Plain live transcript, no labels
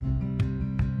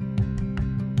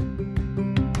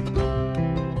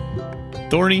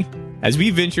Thorny, as we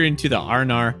venture into the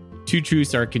R&R, two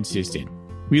truths are consistent.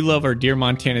 We love our dear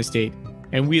Montana state,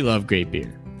 and we love great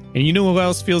beer. And you know who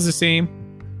else feels the same?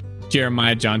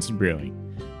 Jeremiah Johnson Brewing.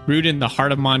 Brewed in the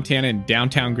heart of Montana in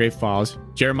downtown Great Falls,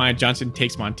 Jeremiah Johnson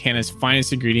takes Montana's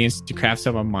finest ingredients to craft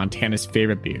some of Montana's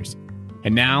favorite beers.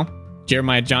 And now,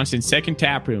 Jeremiah Johnson's second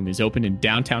tap room is open in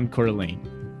downtown Coeur d'Alene.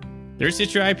 Their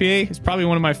Citra IPA is probably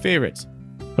one of my favorites.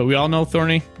 But we all know,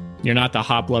 Thorny, you're not the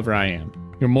hop lover I am.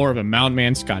 You're more of a Mountain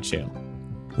Man Scotch Ale.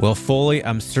 Well, Foley,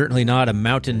 I'm certainly not a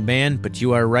mountain man, but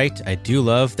you are right. I do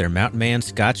love their Mountain Man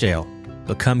Scotch Ale.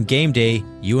 But come game day,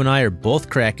 you and I are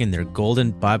both cracking their Golden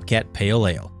Bobcat Pale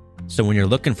Ale. So when you're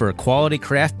looking for a quality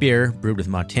craft beer brewed with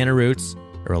Montana roots,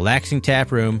 a relaxing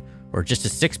tap room, or just a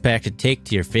six-pack to take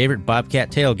to your favorite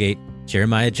Bobcat tailgate,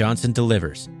 Jeremiah Johnson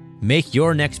delivers. Make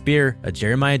your next beer a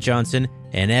Jeremiah Johnson,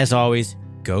 and as always,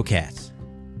 go Cats.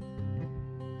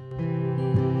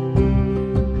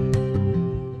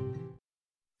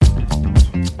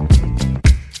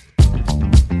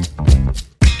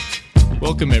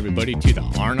 Welcome, everybody, to the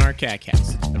R&R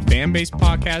CatCast, a fan-based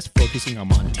podcast focusing on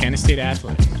Montana State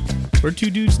athletics. We're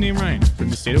two dudes named Ryan from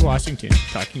the state of Washington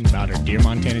talking about our dear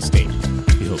Montana State.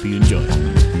 We hope you enjoy.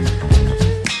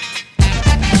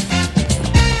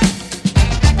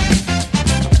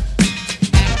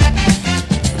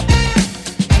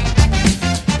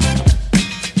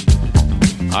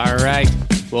 All right.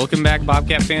 Welcome back,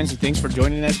 Bobcat fans, and thanks for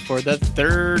joining us for the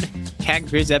third Cat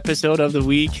Grizz episode of the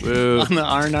week on the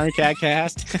R&R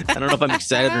CatCast. I don't know if I'm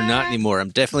excited or not anymore. I'm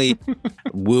definitely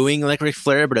wooing like Ric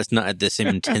Flair, but it's not at the same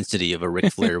intensity of a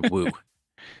Ric Flair woo.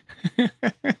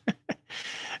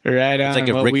 Right on. It's like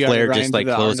if Well, Ric we are Flair Ryan just to like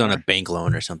the closed on R&R. a bank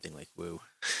loan or something like woo.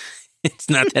 It's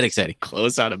not that exciting.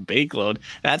 Close on a bank loan.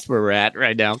 That's where we're at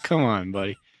right now. Come on,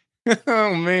 buddy.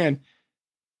 Oh, man.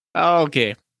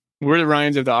 Okay. We're the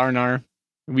Ryans of the R&R.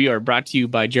 We are brought to you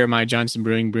by Jeremiah Johnson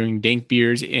brewing dank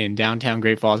beers in downtown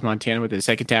Great Falls, Montana, with a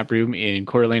second tap room in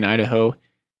Coeur d'Alene, Idaho.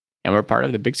 And we're part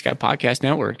of the Big Sky Podcast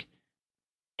Network.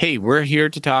 Hey, we're here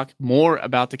to talk more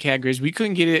about the Cat Grizz. We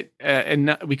couldn't get it,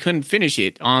 and we couldn't finish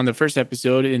it on the first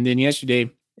episode. And then yesterday,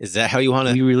 Is that how you want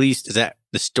to? we released. Is that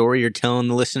the story you're telling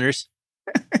the listeners?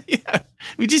 Yeah,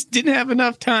 we just didn't have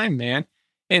enough time, man.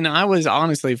 And I was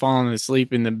honestly falling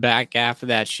asleep in the back half of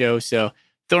that show. So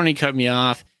Thorny cut me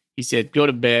off. He said, go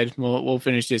to bed. We'll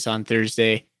finish this on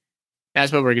Thursday.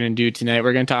 That's what we're going to do tonight.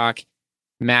 We're going to talk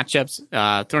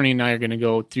matchups. Thorny and I are going to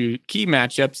go through key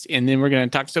matchups, and then we're going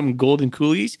to talk some Golden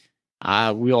Coolies.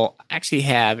 We'll actually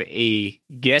have a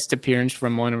guest appearance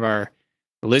from one of our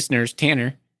listeners,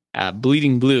 Tanner.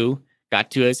 Bleeding Blue got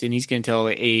to us, and he's going to tell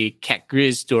a Cat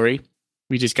Grizz story.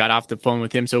 We just got off the phone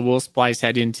with him, so we'll splice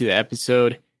that into the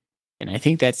episode. And I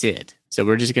think that's it. So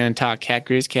we're just going to talk Cat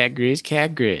Grizz, Cat Grizz,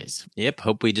 Cat Grizz. Yep.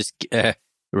 Hope we just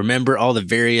remember all the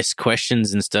various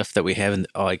questions and stuff that we have in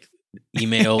like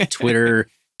email, Twitter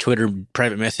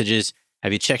private messages.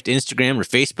 Have you checked Instagram or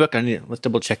Facebook? Let's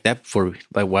double check that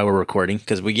while we're recording,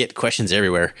 because we get questions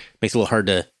everywhere. Makes it a little hard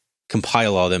to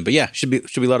compile all of them. But yeah, should be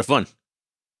a lot of fun.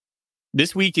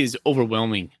 This week is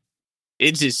overwhelming.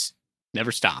 It just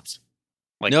never stops.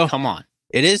 Like, No. Come on.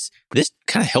 It is. This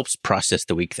kind of helps process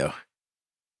the week, though.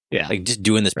 Yeah. Like just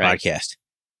doing this Right. podcast.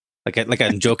 Like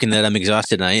I'm joking that I'm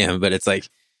exhausted, and I am, but it's like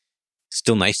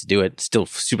still nice to do it. Still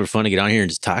super fun to get on here and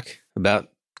just talk about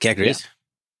Cat Grizz.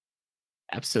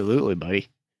 Absolutely, buddy.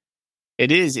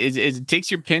 It is. It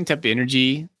takes your pent up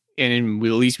energy, and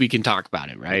at least we can talk about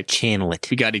it, right? Channel it.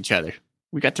 We got each other.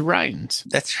 We got the Ryans.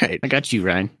 That's right. I got you,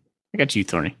 Ryan. I got you,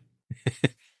 Thorny.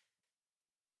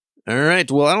 All right.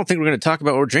 Well, I don't think we're going to talk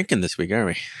about what we're drinking this week, are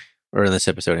we? Or in this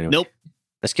episode, anyway. Nope.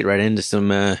 Let's get right into some.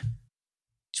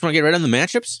 Just want to get right on the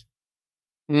matchups.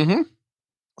 Mm-hmm.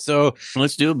 So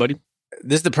Let's do it, buddy.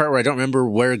 this is the part where I don't remember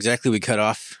where exactly we cut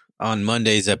off on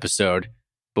Monday's episode.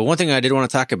 But one thing I did want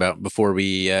to talk about before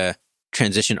we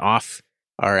transition off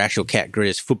our actual Cat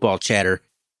Grizz football chatter,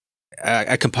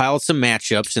 I compiled some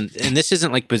matchups, and this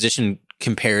isn't like position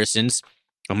comparisons.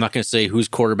 I'm not going to say whose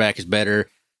quarterback is better,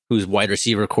 whose wide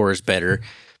receiver core is better,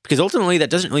 because ultimately that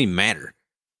doesn't really matter.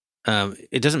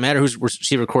 It doesn't matter whose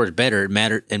receiver core is better.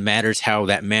 It matters how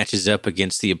that matches up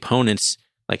against the opponent's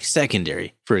like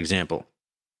secondary, for example.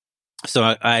 So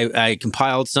I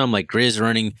compiled some like Grizz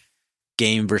running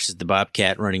game versus the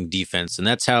Bobcat running defense, and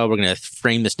that's how we're going to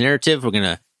frame this narrative. We're going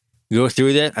to go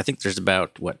through that. I think there's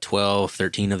about 12,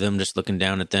 13 of them, just looking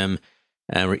down at them.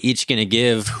 We're each going to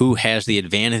give who has the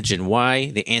advantage and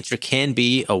why. The answer can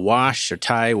be a wash or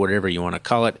tie, whatever you want to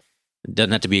call it. It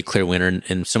doesn't have to be a clear winner,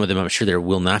 and some of them I'm sure there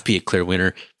will not be a clear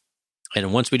winner.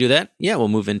 And once we do that, yeah, we'll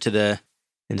move into the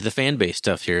fan base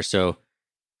stuff here. So,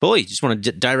 Bully, just want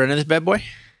to dive right into this bad boy?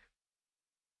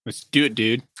 Let's do it,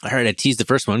 dude. All right, I teased the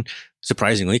first one,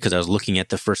 surprisingly, because I was looking at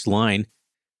the first line.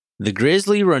 The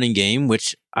Grizzly running game,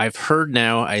 which I've heard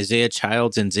now Isaiah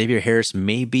Childs and Xavier Harris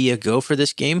may be a go for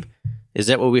this game. Is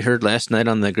that what we heard last night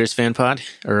on the Grizz Fan Pod?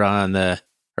 Or on our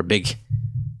big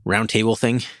roundtable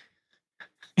thing?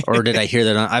 Or did I hear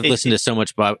that I've listened to so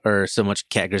much so much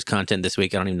Cat Grizz content this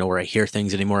week, I don't even know where I hear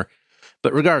things anymore.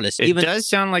 But regardless, it does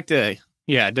sound like the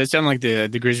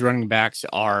Grizz running backs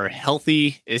are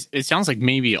healthy. It sounds like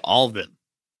maybe all of them,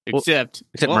 except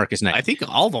Marcus Knight. I think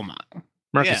all of them.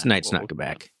 Marcus Knight's not go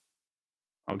back.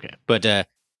 Okay, but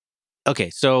okay,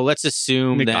 so let's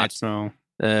assume Nick that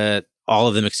Otzmo. All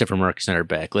of them except for Marcus Knight are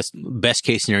back. Best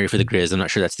case scenario for the Grizz. I'm not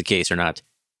sure that's the case or not.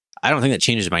 I don't think that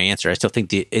changes my answer. I still think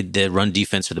the run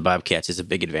defense for the Bobcats is a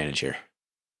big advantage here.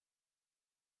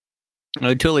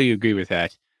 I totally agree with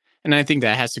that. And I think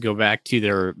that has to go back to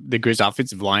the Grizz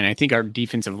offensive line. I think our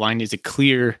defensive line is a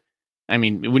clear. I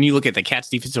mean, when you look at the Cats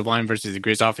defensive line versus the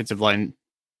Grizz offensive line,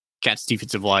 Cats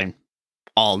defensive line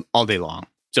all day long.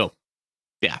 So,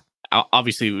 yeah,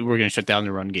 obviously we're going to shut down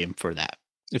the run game for that.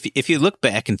 If you look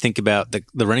back and think about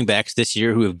the running backs this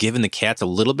year who have given the Cats a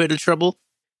little bit of trouble,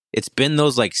 it's been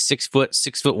those like 6'1",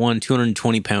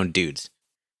 220-pound dudes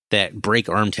that break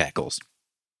arm tackles.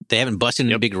 They haven't busted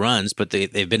any big runs, but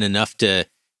they've been enough to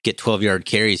get 12-yard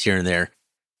carries here and there.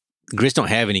 The Grizz don't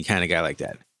have any kind of guy like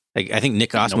that. Like I think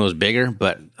Nick Osmo is bigger,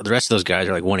 but the rest of those guys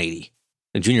are like 180.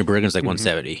 And Junior Bergen's like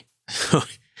 170. So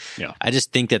yeah, I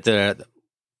just think that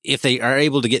if they are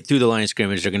able to get through the line of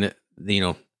scrimmage, they're gonna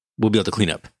we'll be able to clean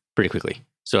up pretty quickly.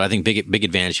 So I think big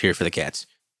advantage here for the Cats.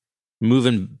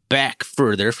 Moving back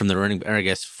further from the running, or I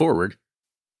guess forward,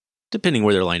 depending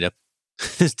where they're lined up.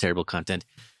 This is terrible content.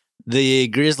 The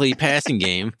Grizzly passing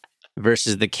game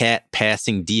versus the Cat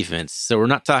passing defense. So we're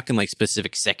not talking like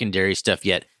specific secondary stuff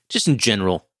yet. Just in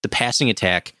general, the passing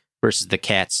attack versus the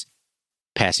Cats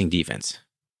passing defense.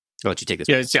 I'll let you take this.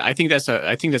 Yeah, so I think that's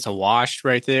a wash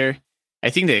right there.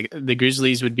 I think the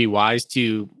Grizzlies would be wise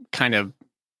to kind of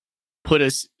put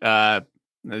us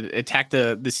attack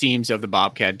the seams of the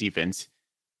Bobcat defense.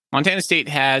 Montana State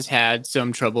has had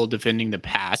some trouble defending the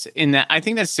pass, and that I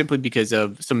think that's simply because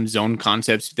of some zone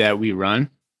concepts that we run,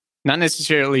 not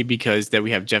necessarily because that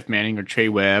we have Jeff Manning or Trey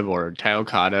Webb or Ty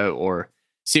Okada or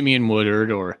Simeon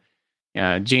Woodard or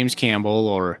James Campbell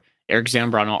or Eric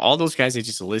Zambrano. All those guys I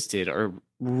just listed are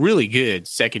really good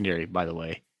secondary, by the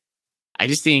way. I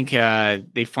just think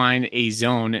they find a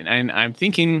zone, and I'm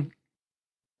thinking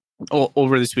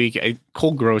over this week,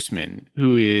 Cole Grossman,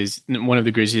 who is one of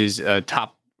the Grizzlies'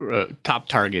 top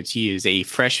targets. He is a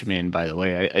freshman, by the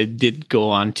way. I did go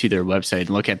on to their website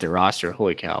and look at their roster.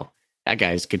 Holy cow, that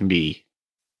guy's going to be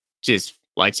just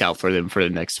lights out for them for the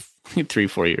next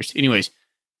 3-4 years. Anyways,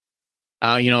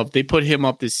 if they put him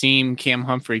up the seam, Cam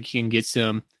Humphrey can get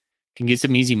some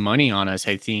easy money on us,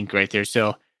 I think, right there.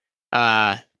 So,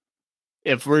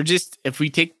 if we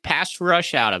take pass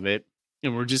rush out of it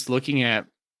and we're just looking at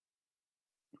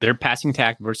their passing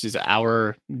attack versus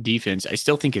our defense, I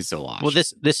still think it's a loss. Well,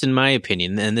 this, in my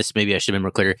opinion, and this maybe I should be more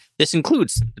clear, this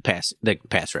includes the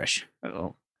pass rush.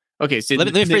 Oh, okay. So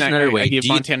let me phrase it another way. I give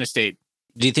Montana State.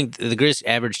 Do you think the Grizz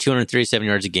average 237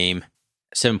 yards a game,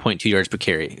 7.2 yards per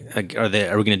carry? Are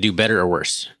we going to do better or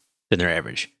worse than their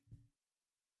average?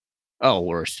 Oh,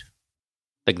 worse.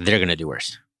 Like they're going to do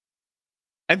worse.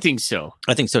 I think so.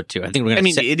 I think so too. I think we're going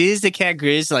to. It is the Cat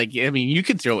Grizz. Like, you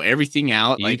could throw everything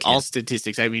out, all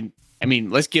statistics. I mean,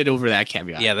 let's get over that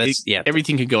caveat. Yeah,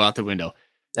 everything could go out the window.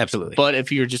 Absolutely. But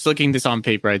if you're just looking this on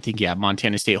paper, I think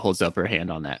Montana State holds up her hand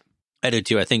on that. I do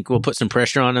too. I think we'll put some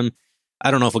pressure on them.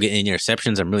 I don't know if we'll get any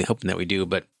interceptions. I'm really hoping that we do,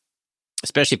 but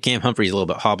especially if Cam Humphrey's a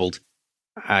little bit hobbled,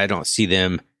 I don't see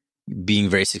them being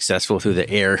very successful through the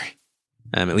air.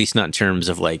 At least not in terms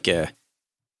of like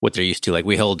what they're used to. Like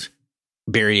we held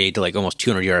Barry to like almost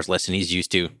 200 yards less than he's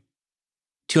used to.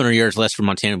 200 yards less for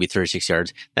Montana would be 36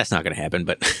 yards. That's not going to happen,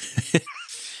 but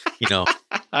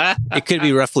it could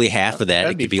be roughly half of that.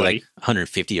 It could be funny. Like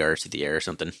 150 yards to the air or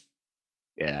something.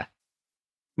 Yeah.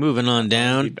 Moving on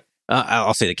down.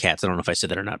 I'll say the Cats. I don't know if I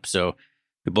said that or not. So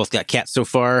we both got Cats so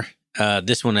far.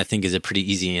 This one I think is a pretty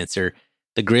easy answer.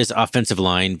 The Grizz offensive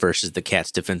line versus the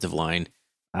Cats defensive line.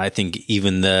 I think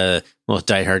even the most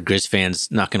diehard Grizz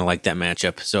fans not going to like that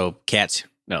matchup. So Cats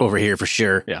over here for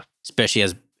sure. Yeah, especially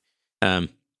as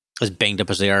banged up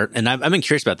as they are. And I've been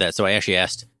curious about that. So I actually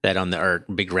asked that on our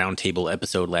big roundtable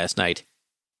episode last night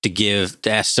to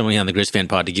ask somebody on the Grizz fan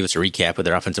pod to give us a recap of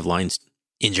their offensive line's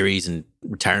injuries and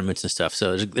retirements and stuff.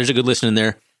 So there's a good listen in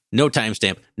there. No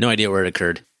timestamp, no idea where it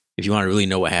occurred. If you want to really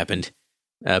know what happened,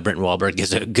 Brent Wahlberg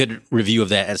gives a good review of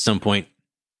that at some point.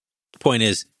 The point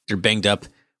is, they're banged up.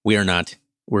 We are not.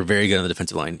 We're very good on the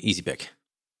defensive line. Easy pick.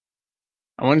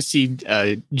 I want to see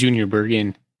Junior Bergen.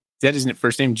 Is that his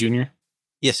first name, Junior?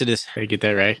 Yes, it is. Did I get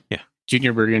that right? Yeah.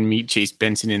 Junior Bergen meet Chase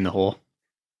Benson in the hole.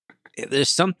 There's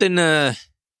something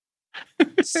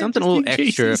something a little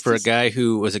extra for a guy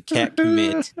who was a cat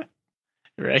commit.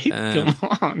 Right? Come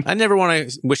on. I never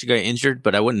want to wish a guy injured,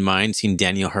 but I wouldn't mind seeing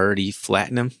Daniel Hardy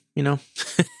flatten him, you know?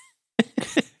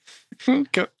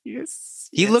 Yes.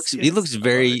 He looks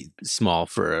very small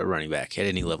for a running back at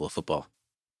any level of football.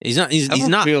 He's not. He's I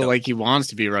don't not feel like he wants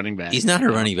to be a running back. He's not a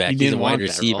running back. He's a wide want that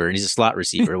receiver, role. and he's a slot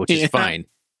receiver, which is fine.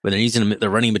 But they're using him.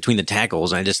 They're running between the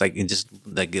tackles, and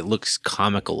it looks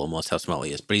comical almost how small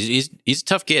he is. But he's a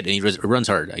tough kid, and he runs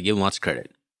hard. I give him lots of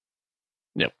credit.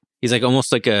 Yep. He's like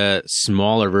almost like a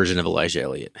smaller version of Elijah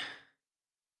Elliott.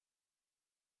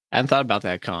 I hadn't thought about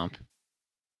that comp.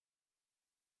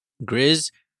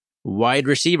 Grizz wide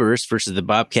receivers versus the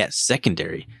Bobcats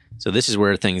secondary. So this is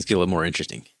where things get a little more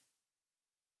interesting.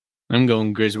 I'm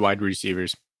going Grizz wide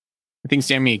receivers. I think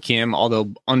Sammy Kim, although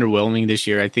underwhelming this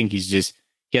year, I think he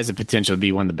has the potential to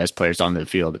be one of the best players on the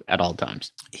field at all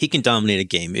times. He can dominate a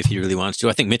game if he really wants to.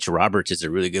 I think Mitchell Roberts is a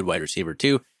really good wide receiver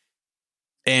too.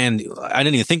 And I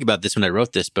didn't even think about this when I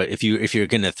wrote this, but if you're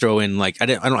going to throw in I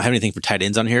don't have anything for tight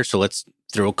ends on here, so let's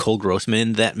throw Cole Grossman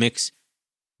in that mix.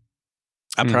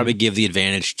 I'll probably give the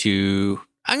advantage to.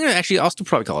 I'll still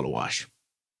probably call it a wash.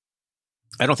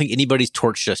 I don't think anybody's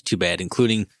torched us too bad,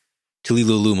 including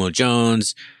Tulilu Lumo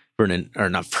Jones,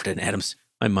 not Vernon Adams.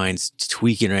 My mind's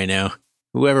tweaking right now.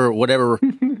 Whatever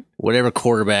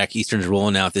quarterback Eastern's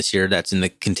rolling out this year, that's in the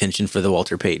contention for the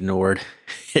Walter Payton Award.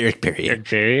 Eric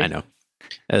Berry. I know.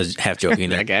 I was half joking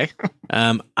there. That guy.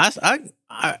 I'm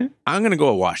going to go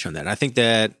a wash on that. I think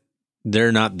that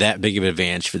they're not that big of an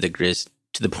advantage for the Grizz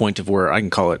to the point of where I can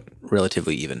call it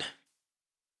relatively even.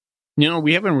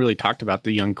 We haven't really talked about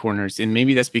the young corners, and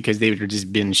maybe that's because they've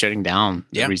just been shutting down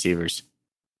the receivers.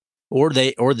 Or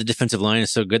the defensive line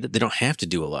is so good that they don't have to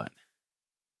do a lot.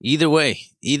 Either way,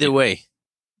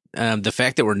 the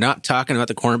fact that we're not talking about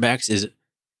the cornerbacks is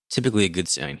typically a good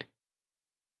sign.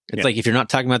 It's like if you're not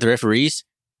talking about the referees,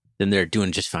 then they're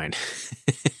doing just fine.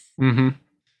 Mm-hmm.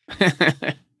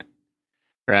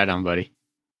 Right on, buddy.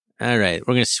 All right,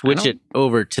 we're going to switch it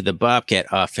over to the Bobcat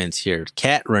offense here.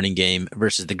 Cat running game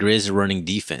versus the Grizz running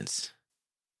defense.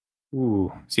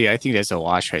 Ooh, see, I think that's a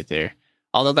wash right there.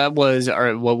 Although that was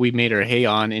what we made our hay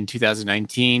on in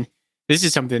 2019. This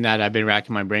is something that I've been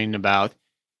racking my brain about.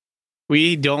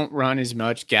 We don't run as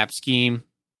much gap scheme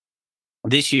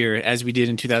this year as we did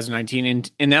in 2019.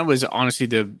 And that was honestly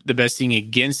the best thing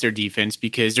against their defense,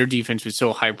 because their defense was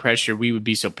so high pressure. We would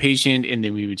be so patient, and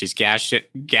then we would just gash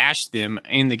them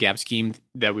in the gap scheme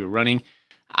that we were running.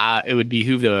 It would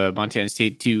behoove the Montana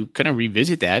State to kind of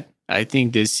revisit that, I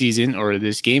think, this season, or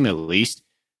this game at least.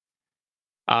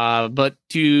 But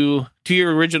to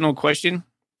your original question,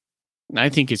 I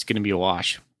think it's going to be a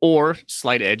wash or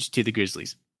slight edge to the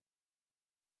Grizzlies.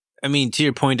 I mean, to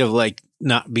your point of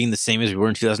not being the same as we were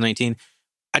in 2019,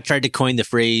 I tried to coin the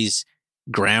phrase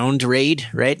ground raid,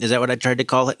 right? Is that what I tried to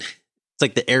call it? It's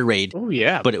like the air raid. Oh,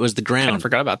 yeah. But it was the ground. I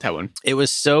forgot about that one. It was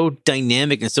so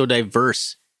dynamic and so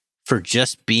diverse for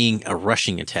just being a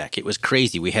rushing attack. It was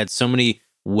crazy. We had so many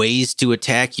ways to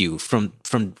attack you from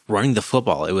running the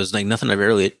football. It was like nothing I've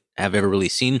ever really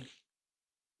seen.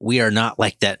 We are not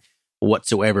like that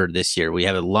whatsoever this year. We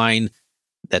have a line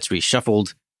that's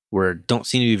reshuffled. We don't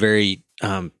seem to be very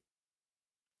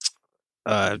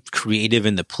creative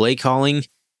in the play calling.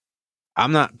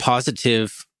 I'm not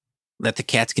positive that the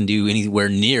Cats can do anywhere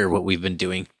near what we've been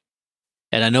doing.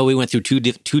 And I know we went through two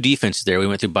defenses there. We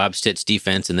went through Bob Stitt's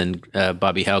defense and then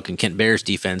Bobby Houck and Kent Bear's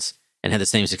defense and had the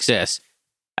same success.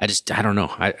 I don't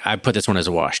know. I put this one as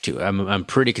a wash too. I'm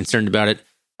pretty concerned about it.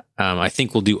 I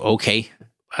think we'll do okay.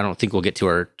 I don't think we'll get to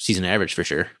our season average for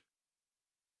sure.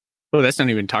 Oh, that's not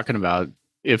even talking about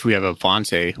if we have a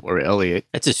Fonse or Elliott.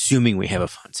 That's assuming we have a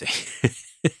Fonse.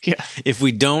 Yeah. If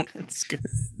we don't,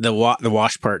 the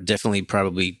wash part definitely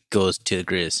probably goes to the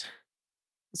Grizz.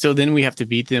 So then we have to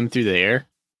beat them through the air.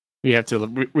 We have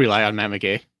to rely on Matt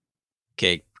McKay.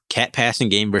 Okay, Cat passing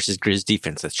game versus Grizz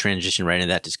defense. Let's transition right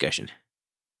into that discussion.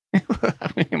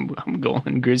 I'm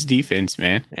going Grizz defense,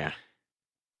 man.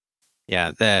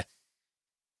 Yeah.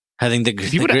 I think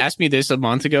if you would have asked me this a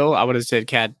month ago, I would have said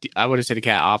Cat. I would have said a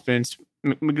Cat offense.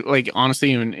 Like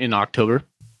honestly, in October,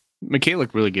 McKay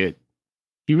looked really good.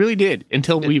 He really did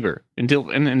until Weaver. And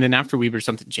then after Weaver,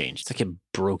 something changed. It's like it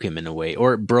broke him in a way,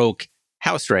 or it broke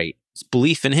Housewright's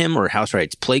belief in him, or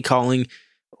Housewright's play calling,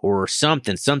 or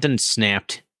something. Something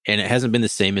snapped, and it hasn't been the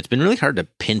same. It's been really hard to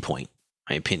pinpoint,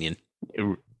 my opinion.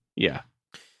 Yeah.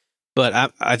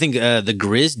 But I think the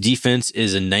Grizz defense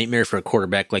is a nightmare for a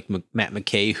quarterback like Matt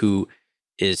McKay, who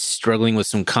is struggling with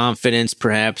some confidence,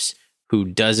 perhaps, who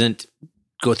doesn't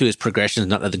go through his progressions,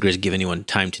 not that the Grizz give anyone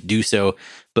time to do so,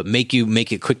 but make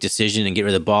a quick decision and get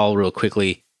rid of the ball real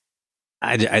quickly.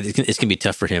 I it's going to be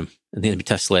tough for him. I think it'll be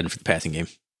tough sledding for the passing game.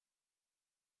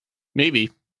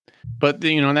 Maybe. But,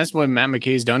 that's what Matt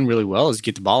McKay's done really well is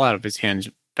get the ball out of his hands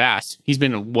fast. He's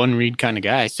been a one-read kind of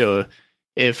guy. So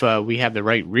if we have the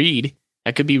right read,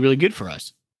 that could be really good for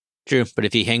us. True. But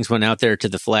if he hangs one out there to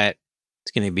the flat,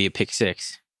 it's going to be a pick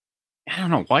six. I don't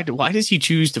know. Why does he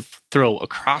choose to throw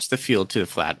across the field to the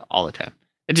flat all the time?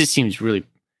 It just seems really...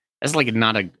 That's like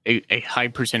not a high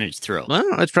percentage throw.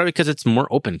 Well, it's probably because it's more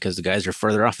open because the guys are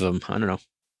further off of him. I don't know.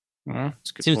 Well,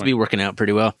 Seems to be working out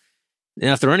pretty well.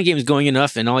 Now, if the running game is going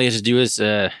enough and all he has to do is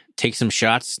take some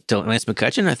shots to Lance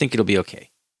McCutcheon, I think it'll be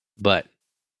okay. But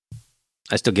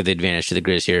I still give the advantage to the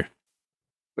Grizz here.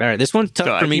 All right, this one's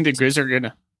tough for me. I think the Grizz are going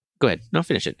to... Go ahead. No,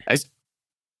 finish it.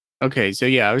 Okay, so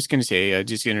yeah, I was going to say,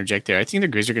 just to interject there, I think the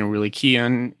Grizz are going to really key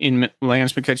on in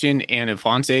Lance McCutcheon and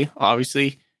Ifanse,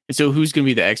 obviously. And so who's going to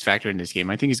be the X factor in this game?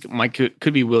 I think it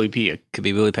could be Willie P. Could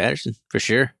be Willie Patterson, for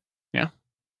sure. Yeah.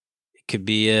 It could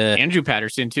be... Andrew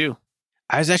Patterson, too.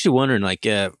 I was actually wondering,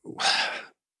 and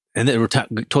then we're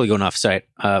totally going off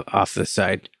the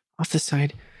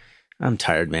side. I'm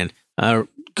tired, man.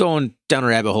 Going down a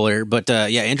rabbit hole here. But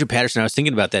yeah, Andrew Patterson, I was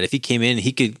thinking about that. If he came in,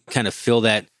 he could kind of fill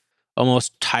that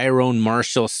almost Tyrone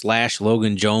Marshall /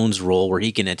 Logan Jones role where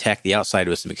he can attack the outside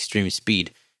with some extreme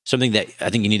speed. Something that I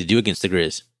think you need to do against the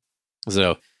Grizz.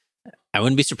 So I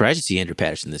wouldn't be surprised to see Andrew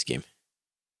Patterson in this game.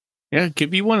 Yeah, it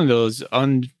could be one of those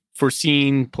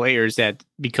unforeseen players that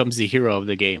becomes the hero of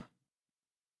the game.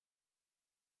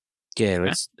 Okay,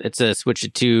 let's switch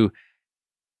it to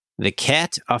the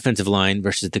Cat offensive line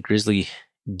versus the Grizzly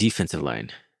defensive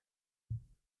line.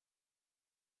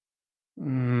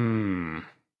 I'm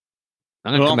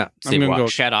going to go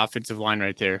Cat offensive line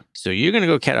right there. So you're going to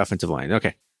go Cat offensive line.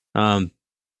 Okay.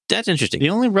 That's interesting. They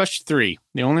only rushed three.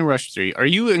 Are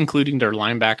you including their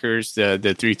linebackers,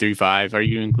 the 3-3-5? Are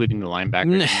you including the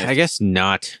linebackers? I guess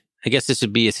not. I guess this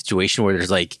would be a situation where there's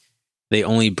they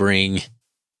only bring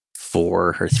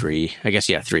 4 or 3. I guess,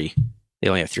 3. They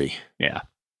only have 3. Yeah.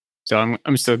 So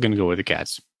I'm still going to go with the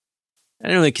Cats. I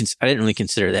didn't really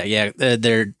consider that. Yeah,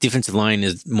 their defensive line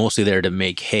is mostly there to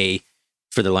make hay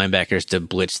for the linebackers to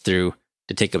blitz through,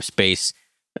 to take up space,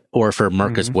 or for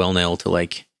Marcus Wellnell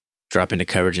to drop into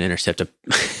coverage and intercept a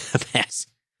pass.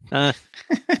 I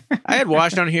had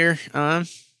Wash on here.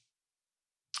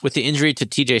 With the injury to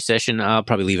TJ Session, I'll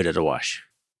probably leave it at a wash.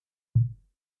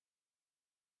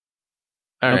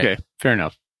 All right. Okay, fair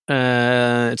enough.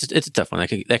 It's a tough one.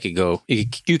 That could go. You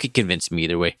could convince me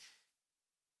either way.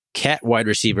 Cat wide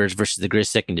receivers versus the Grizz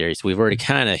secondary. So we've already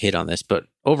kind of hit on this, but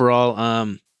overall,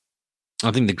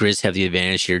 I think the Grizz have the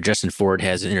advantage here. Justin Ford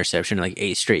has an interception in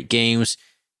 8 straight games.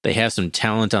 They have some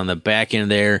talent on the back end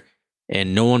there,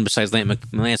 and no one besides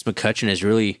Lance McCutcheon has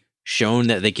really shown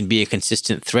that they can be a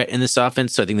consistent threat in this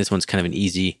offense. So I think this one's kind of an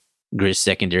easy Grizz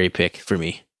secondary pick for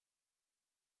me.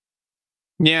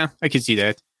 Yeah, I can see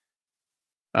that.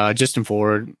 Justin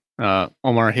Ford,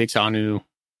 Omar Hicks-Onu,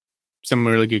 some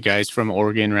really good guys from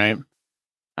Oregon, right?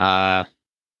 I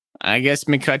guess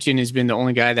McCutcheon has been the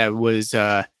only guy that was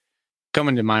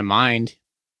coming to my mind.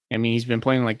 I mean, he's been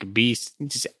playing like a beast,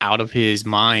 just out of his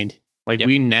mind.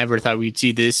 We never thought we'd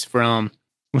see this from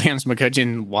Lance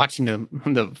McCutcheon watching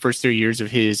the first 3 years of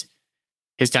his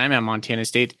time at Montana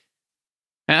State.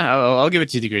 I'll give it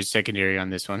to the Grizz secondary on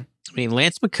this one. I mean,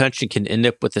 Lance McCutcheon can end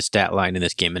up with a stat line in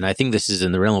this game, and I think this is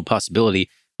in the realm of possibility,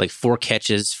 4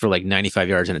 catches for 95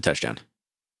 yards and a touchdown.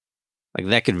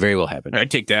 That could very well happen.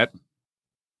 I'd take that.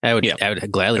 I would gladly take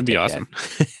that. That'd be awesome.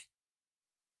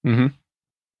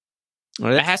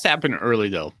 Well, that has to happen early,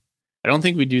 though. I don't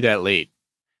think we do that late.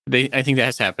 I think that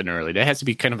has to happen early. That has to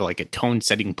be kind of like a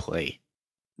tone-setting play.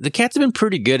 The Cats have been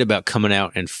pretty good about coming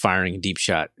out and firing a deep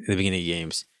shot at the beginning of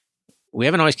games. We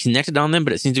haven't always connected on them,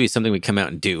 but it seems to be something we come out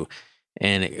and do.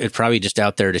 And it's probably just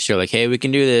out there to show hey, we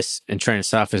can do this, and trying to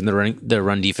soften the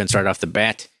run defense right off the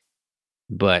bat.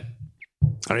 But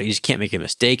you just can't make a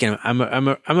mistake. And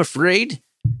I'm afraid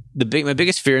my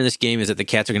biggest fear in this game is that the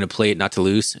Cats are going to play it not to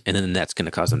lose, and then that's going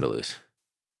to cause them to lose.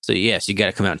 So yes, you got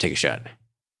to come out and take a shot.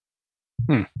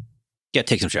 You got to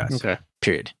take some shots. Okay.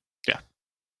 Period. Yeah.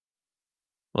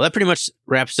 Well, that pretty much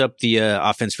wraps up the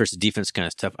offense versus defense kind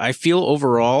of stuff. I feel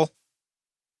overall,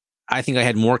 I think I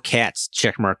had more Cats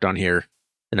checkmarked on here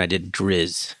than I did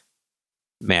Grizz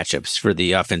matchups for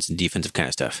the offense and defensive kind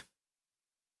of stuff.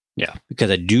 Yeah.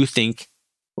 Because I do think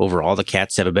overall the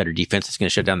Cats have a better defense that's going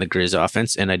to shut down the Grizz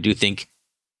offense, and I do think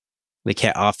the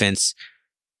Cat offense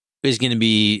is going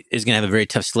to have a very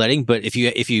tough sledding. But if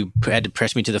you had to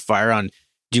press me to the fire on,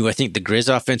 do I think the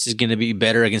Grizz offense is going to be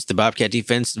better against the Bobcat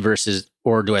defense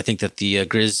or do I think that the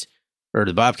Grizz or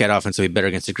the Bobcat offense will be better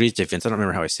against the Grizz defense? I don't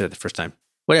remember how I said it the first time.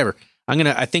 Whatever.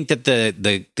 I think that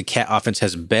the Cat offense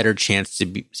has a better chance to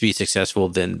be successful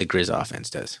than the Grizz offense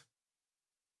does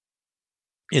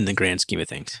in the grand scheme of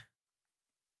things.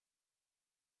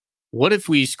 What if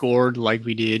we scored like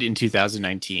we did in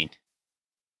 2019?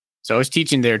 So I was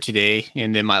teaching there today,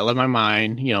 and then I let my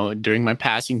mind, during my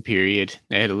passing period,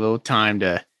 I had a little time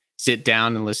to sit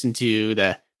down and listen to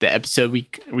the episode we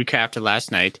crafted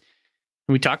last night.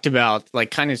 We talked about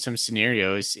like kind of some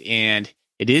scenarios, and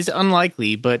it is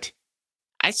unlikely, but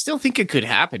I still think it could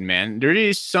happen, man. There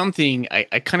is something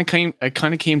I kind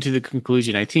of came to the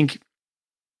conclusion. I think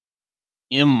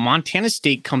Montana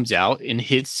State comes out and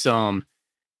hits some,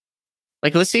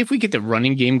 like, let's say if we get the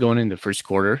running game going in the first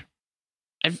quarter,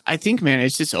 I think, man,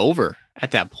 it's just over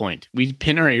at that point. We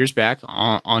pin our ears back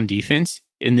on defense,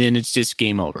 and then it's just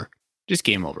game over. Just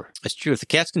game over. That's true. If the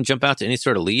Cats can jump out to any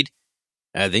sort of lead,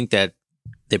 I think that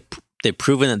they've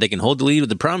proven that they can hold the lead. But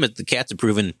the problem is the Cats have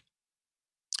proven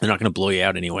they're not going to blow you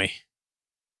out anyway.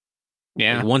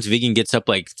 Yeah. Like once Vigen gets up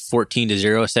like 14-0,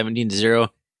 17-0,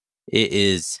 it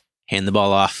is hand the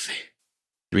ball off.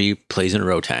 3 plays in a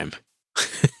row time.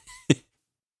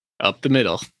 Up the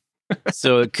middle.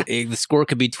 So the score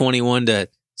could be 21-7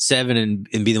 and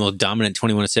be the most dominant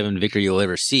 21-7 victory you'll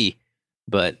ever see.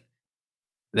 But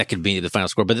that could be the final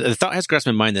score. But the thought has crossed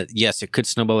my mind that, yes, it could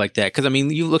snowball like that. Because, I mean,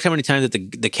 you look how many times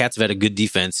that the Cats have had a good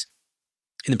defense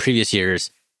in the previous years.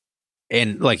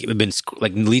 And, like, have been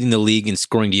like leading the league in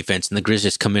scoring defense. And the Grizz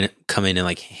just come in and,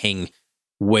 like, hang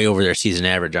way over their season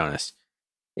average on us.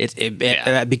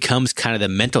 That becomes kind of the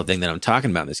mental thing that I'm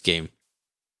talking about in this game.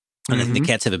 And I think the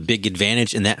Cats have a big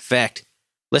advantage in that fact.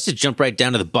 Let's just jump right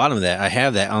down to the bottom of that. I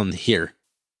have that on here.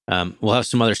 We'll have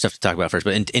some other stuff to talk about first,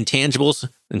 but intangibles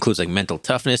includes like mental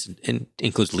toughness, and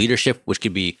includes leadership, which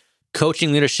could be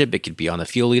coaching leadership. It could be on the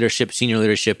field leadership, senior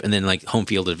leadership, and then like home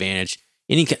field advantage.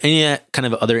 Any kind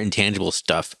of other intangible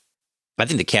stuff. I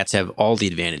think the Cats have all the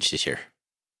advantage this year.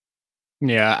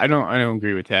 Yeah, I don't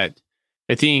agree with that.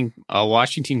 I think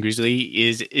Washington Grizzly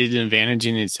is an advantage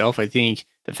in itself. I think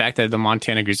the fact that the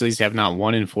Montana Grizzlies have not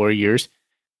won in 4 years,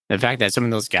 the fact that some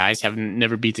of those guys have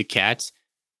never beat the Cats,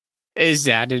 is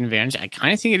that an advantage? I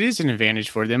kind of think it is an advantage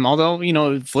for them.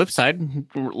 Although, flip side,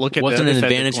 look at wasn't the an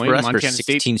advantage for us Montana for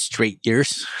 16 straight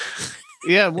years.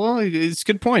 Yeah, well, it's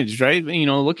good points, right?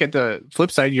 Look at the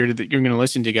flip side. You're going to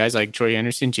listen to guys like Troy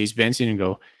Anderson, Chase Benson, and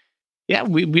go, yeah,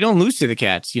 we don't lose to the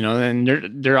Cats,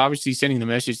 and they're obviously sending the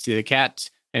message to the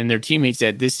Cats and their teammates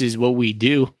that this is what we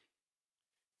do.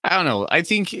 I don't know. I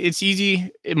think it's easy.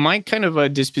 My kind of a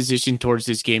disposition towards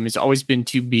this game has always been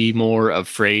to be more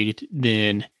afraid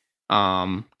than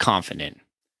confident,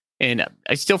 and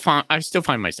I still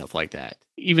find myself like that.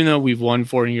 Even though we've won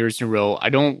 4 years in a row, I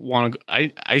don't want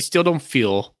to. I still don't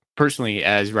feel personally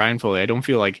as Ryan Foley. I don't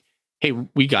feel like, hey,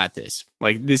 we got this.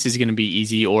 Like this is going to be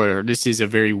easy, or this is a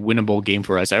very winnable game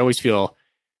for us. I always feel,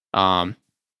 not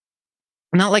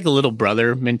like a little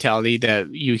brother mentality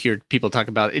that you hear people talk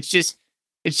about. It's just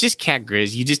Cat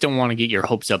Grizz. You just don't want to get your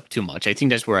hopes up too much. I think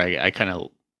that's where I kind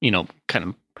of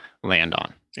land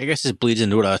on. I guess this bleeds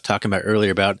into what I was talking about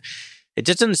earlier about it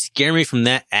just doesn't scare me from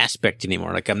that aspect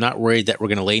anymore. Like I'm not worried that we're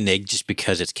going to lay an egg just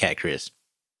because it's Cat Grizz.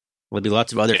 There'll be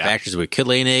lots of other factors we could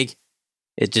lay an egg.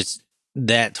 It's just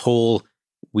that whole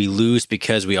we lose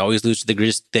because we always lose to the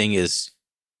Grizz thing is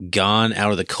gone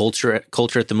out of the culture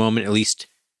at the moment, at least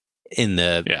in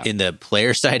the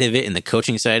player side of it, in the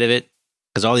coaching side of it.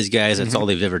 Because all these guys, that's all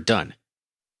they've ever done.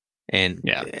 And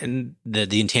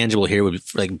the intangible here would be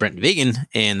like Brent Vigen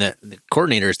and the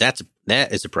coordinators.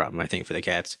 That is a problem, I think, for the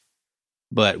Cats.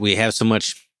 But we have so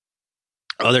much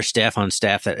other staff on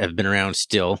staff that have been around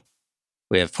still.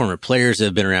 We have former players that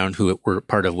have been around who were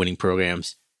part of winning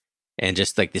programs, and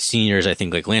just like the seniors, I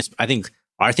think like Lance. I think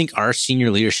our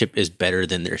senior leadership is better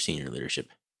than their senior leadership.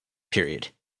 Period.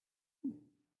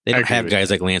 They don't have guys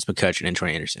like Lance McCutcheon and Troy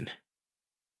Anderson.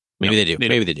 Maybe they do.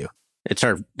 Maybe they do. It's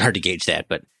hard to gauge that,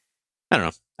 but I don't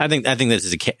know. I think this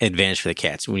is an advantage for the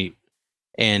Cats. I mean,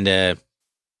 the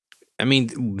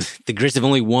Grizz have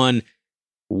only won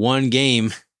one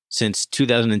game since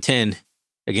 2010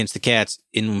 against the Cats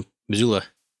in Missoula.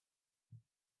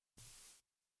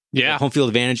 Yeah, the home field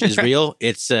advantage is real.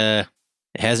 It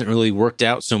hasn't really worked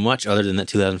out so much other than that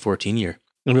 2014 year.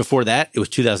 And before that, it was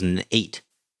 2008.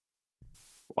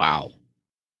 Wow.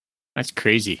 That's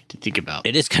crazy to think about.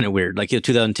 It is kind of weird. Like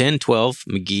 2010, 12,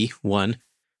 McGee won.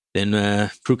 Then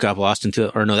Prukop lost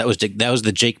that was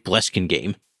the Jake Bleskin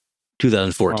game.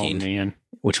 2014, man.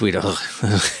 which we don't.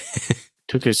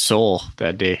 Took his soul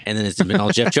that day. And then it's been all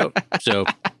Jeff Choate. So,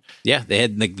 yeah, they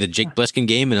had like the Jake Bliskin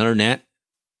game, and other than that,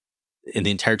 in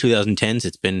the entire 2010s,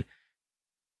 it's been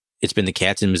the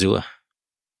Cats in Missoula.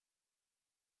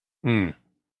 Maybe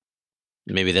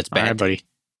that's bad, all right, buddy.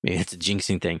 Maybe that's a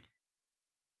jinxing thing.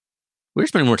 We're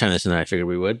spending more time on this than I figured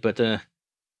we would, but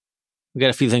we got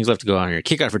a few things left to go on here.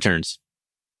 Kickoff returns.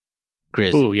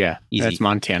 Grizz. Oh, yeah. Easy. That's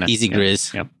Montana. Easy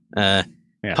Grizz. Yep.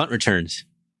 Yeah. Punt returns.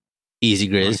 Easy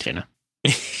Grizz. Montana.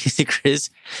 Easy Grizz.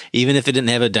 Even if they didn't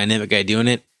have a dynamic guy doing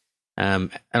it, I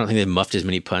don't think they muffed as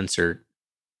many punts or.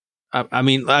 I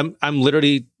mean, I'm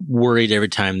literally worried every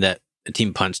time that a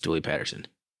team punts to Willie Patterson.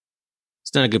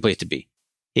 It's not a good place to be.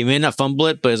 He may not fumble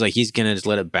it, but it's like he's gonna just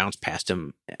let it bounce past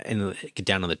him and get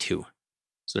down on the 2.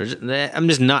 So I'm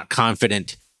just not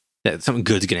confident that something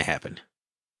good's gonna happen.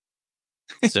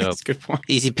 So That's a good point.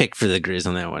 easy pick for the Grizz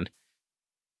on that one.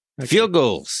 Okay. Field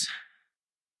goals.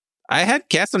 I had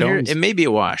Cats on Stones. here. It may be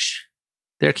a wash.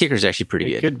 Their kicker's actually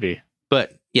pretty It good. could be.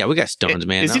 But yeah, we got Stones,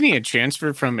 man. Isn't he a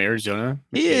transfer from Arizona?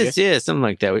 He is, yeah, something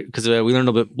like that. Because we learned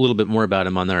a little bit more about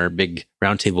him on our big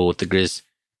roundtable with the Grizz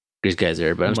guys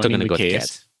there. But I'm still going to go with the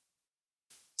Cats.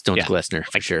 Stones Yeah. Glessner,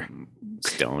 for sure.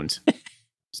 Stones.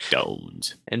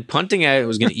 Stones. And punting, I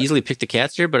was going to easily pick the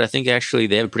Cats here, but I think actually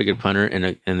they have a pretty good punter,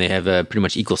 and they have pretty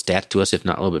much equal stats to us, if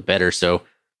not a little bit better. So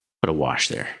put a wash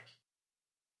there.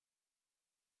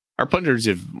 Our punters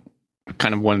have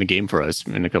kind of won the game for us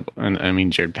in a couple. And I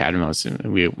mean, Jared Patmos,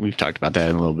 we've talked about that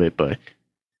in a little bit, but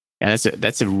yeah,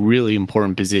 that's a really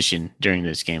important position during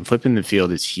this game. Flipping the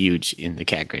field is huge in the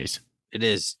Cat Grizz. It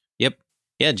is. Yep.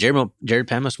 Yeah, Jared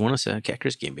Patmos won us a Cat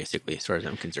Grizz game, basically, as far as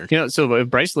I'm concerned. So if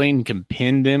Bryce Lane can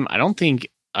pin them, I don't think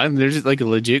there's like a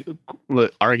legit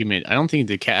argument. I don't think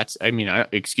the Cats. I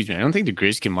don't think the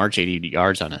Grizz can march 80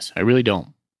 yards on us. I really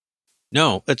don't.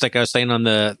 No, it's like I was saying on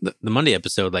the Monday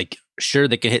episode. Like, sure,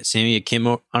 they can hit Sammy Akim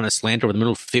on a slant over the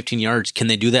middle of 15 yards. Can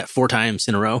they do that 4 times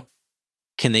in a row?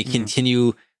 Can they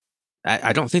continue?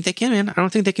 I don't think they can, man. I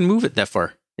don't think they can move it that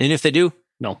far. And if they do,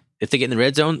 no. If they get in the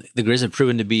red zone, the Grizz have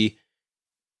proven to be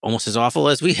almost as awful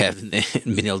as we have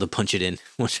and been able to punch it in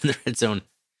once in the red zone.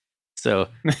 So,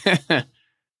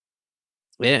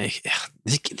 yeah,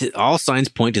 all signs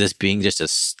point to this being just a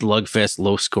slugfest,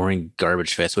 low-scoring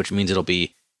garbage fest, which means it'll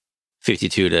be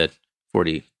 52-48.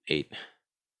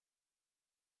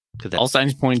 All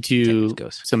signs point to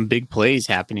some big plays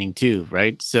happening too,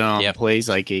 right? Some plays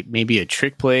like maybe a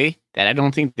trick play that I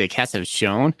don't think the Cats have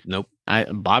shown. Nope.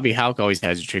 Bobby Houck always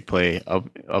has a trick play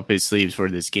up his sleeves for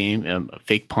this game. A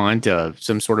fake punt,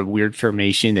 some sort of weird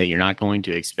formation that you're not going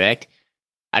to expect.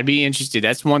 I'd be interested.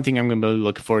 That's one thing I'm going to be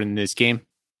looking for in this game.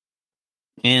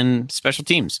 And special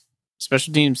teams.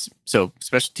 So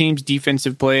special teams,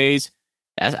 defensive plays.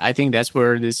 I think that's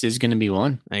where this is going to be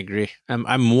won. I agree.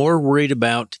 I'm more worried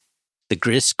about the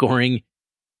Grizz scoring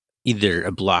either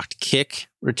a blocked kick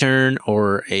return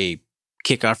or a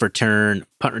kickoff return,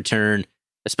 punt return,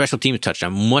 a special teams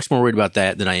touchdown. I'm much more worried about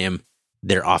that than I am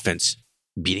their offense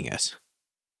beating us.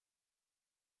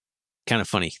 Kind of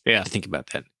funny to think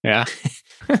about that. Yeah.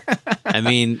 I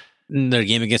mean, their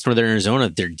game against Northern Arizona,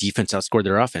 their defense outscored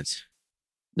their offense.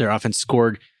 Their offense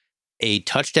scored a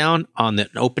touchdown on the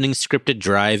opening scripted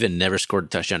drive and never scored a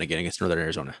touchdown again against Northern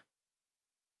Arizona.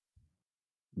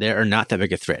 They are not that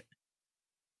big a threat.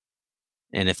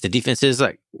 And if the defense is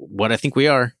like what I think we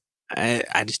are,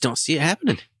 I just don't see it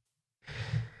happening.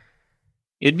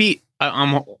 It'd be,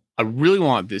 I really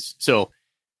want this. So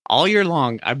all year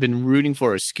long, I've been rooting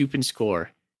for a scoop and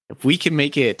score. If we can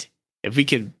make it, if we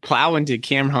could plow into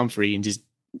Cam Humphrey and just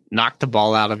knock the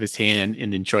ball out of his hand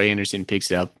and then Troy Anderson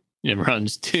picks it up and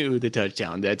runs to the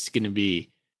touchdown, that's going to be,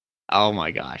 oh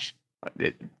my gosh,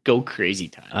 go crazy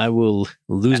time. I will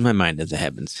lose my mind if that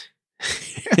happens.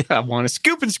 I want to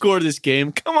scoop and score this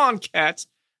game. Come on, Cats.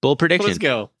 Bold prediction. Let's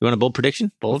go. You want a bold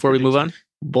prediction before we move on?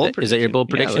 Bold prediction. Is that your bold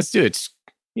prediction? Yeah, let's do it.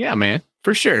 Yeah, man.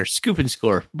 For sure. Scoop and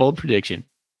score. Bold prediction.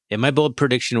 Yeah, my bold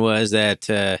prediction was that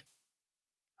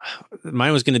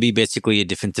mine was going to be basically a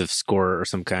defensive score or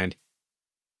some kind.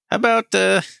 How about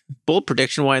bold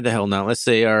prediction? Why the hell not? Let's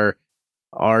say our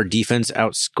defense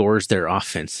outscores their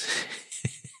offense.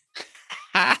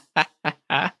 I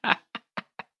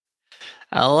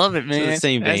love it, man. So the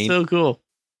same vein. That's so cool.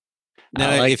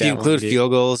 Now, like if you include one,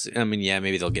 field goals, I mean, yeah,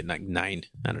 maybe they'll get like 9.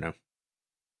 I don't know.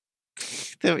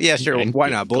 Yeah, sure. Why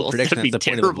not? Bold prediction. That'd be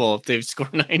terrible if they've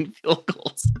scored 9 field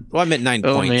goals. Well, I meant 9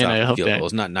 points man, off field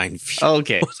goals, not 9 field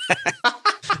okay. goals.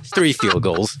 3 field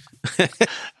goals.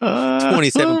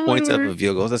 27 points off of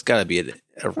field goals. That's got to be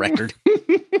a record.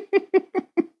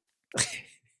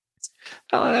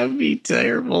 Oh, that'd be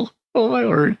terrible. Oh, my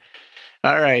word.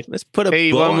 All right. Let's put a Hey,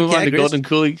 you bow want to move on Cat to Grizz. Golden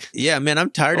Coolie? Yeah, man, I'm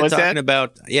tired of What's talking that?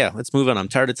 about. Yeah, let's move on. I'm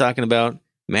tired of talking about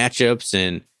matchups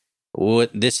and what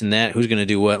this and that. Who's going to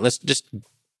do what? Let's just.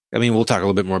 I mean, we'll talk a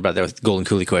little bit more about that with Golden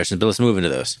Coolie questions, but let's move into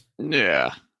those.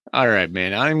 Yeah. All right,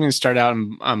 man. I'm going to start out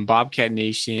on Bobcat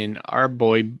Nation. Our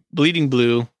boy, Bleeding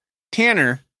Blue,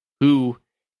 Tanner, who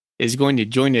is going to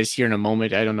join us here in a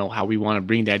moment. I don't know how we want to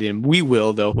bring that in. We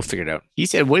will, though. We'll figure it out. He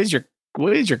said, what is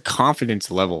your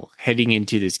confidence level heading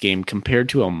into this game compared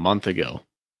to a month ago?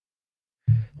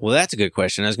 Well, that's a good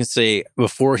question. I was going to say,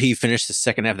 before he finished the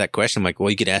second half of that question, I'm like, well,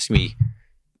 you could ask me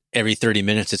every 30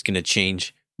 minutes, it's going to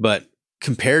change. But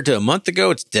compared to a month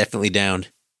ago, it's definitely down.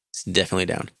 It's definitely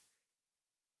down.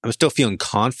 I'm still feeling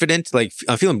confident. Like,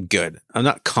 I'm feeling good. I'm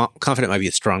not confident might be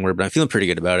a strong word, but I'm feeling pretty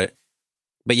good about it.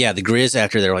 But yeah, the Grizz,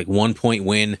 after their 1 point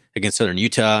win against Southern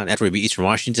Utah, and after we beat Eastern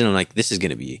Washington, I'm like, this is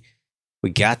going to be, we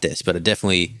got this. But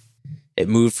it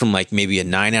moved from maybe a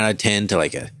 9 out of 10 to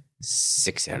a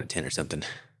 6 out of 10 or something.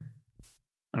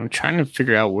 I'm trying to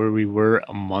figure out where we were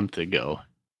a month ago.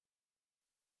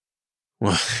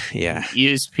 Well, yeah.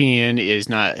 ESPN is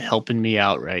not helping me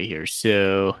out right here.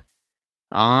 So,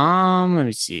 let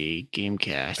me see.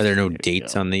 Gamecast. Are there no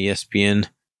dates on the ESPN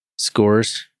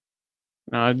scores?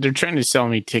 They're trying to sell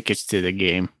me tickets to the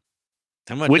game.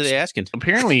 How much are they asking?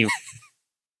 Apparently,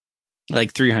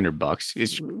 $300.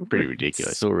 It's pretty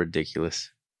ridiculous. So ridiculous.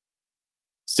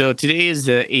 So today is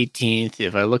the 18th.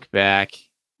 If I look back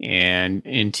and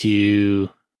into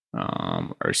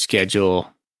our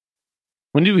schedule,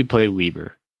 when did we play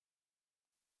Weber?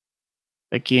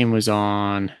 That game was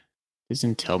on.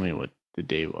 Doesn't tell me what the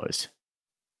day was.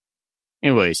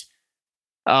 Anyways,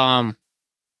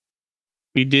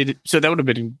 we did. So that would have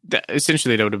been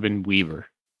essentially that would have been Weber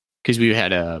because we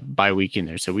had a bye week in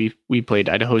there. So we played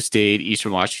Idaho State,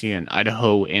 Eastern Washington,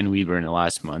 Idaho, and Weber in the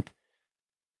last month.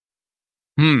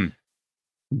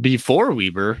 Before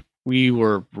Weber, we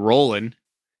were rolling.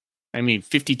 I mean,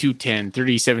 52-10,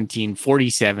 30-17,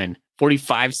 47,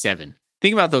 45-7.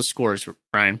 Think about those scores,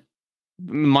 Brian.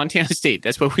 Montana State,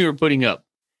 that's what we were putting up.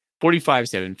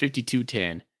 45-7,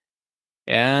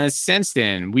 52-10. Since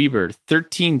then, Weber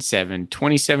 13-7,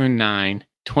 27-9,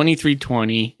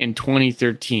 23-20, and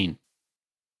 20-13.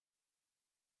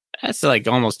 That's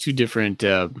almost two different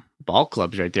ball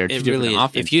clubs right there. It really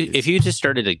is. If you just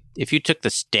if you took the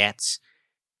stats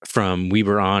from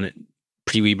Weber on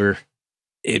pre-Weber,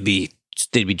 they'd be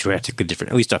drastically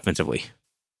different, at least offensively.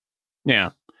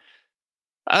 Yeah.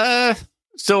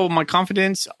 So my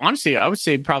confidence, honestly, I would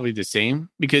say probably the same,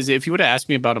 because if you would have asked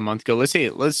me about a month ago, let's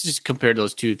just compare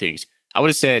those two things. I would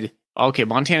have said, okay,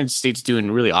 Montana State's doing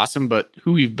really awesome, but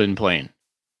who we've been playing.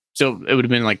 So it would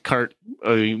have been like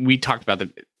we talked about that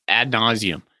ad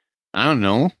nauseum. I don't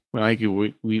know.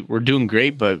 We're doing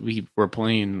great, but we're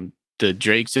playing the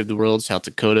Drakes of the world, South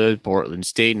Dakota, Portland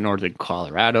State, Northern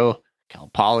Colorado,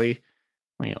 Cal Poly,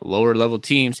 lower level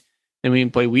teams. Then we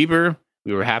didn't play Weber.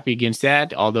 We were happy against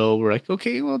that, although we're like,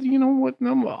 okay, well, you know what?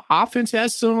 No, offense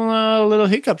has some little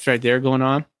hiccups right there going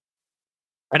on.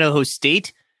 Idaho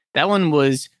State, that one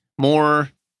was more,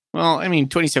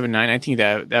 27-9. I think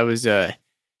that was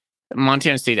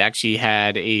Montana State actually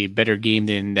had a better game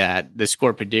than that the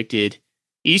score predicted.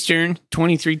 Eastern,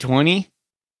 23-20.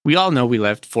 We all know we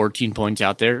left 14 points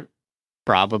out there,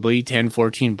 probably 10,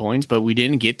 14 points, but we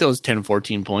didn't get those 10,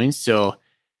 14 points. So,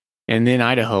 and then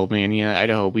Idaho, man. Yeah,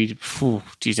 Idaho. I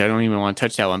don't even want to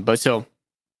touch that one. But so,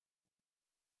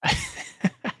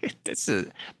 that's a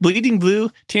Bleeding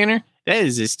Blue, Tanner. That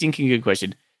is a stinking good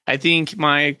question. I think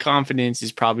my confidence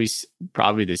is probably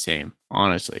the same,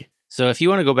 honestly. So if you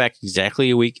want to go back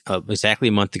exactly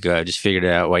a month ago, I just figured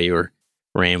it out while you were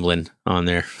rambling on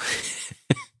there.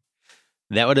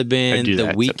 That would have been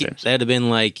the week. Sometimes. That would have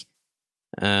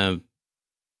been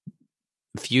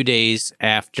a few days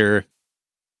after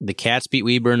the Cats beat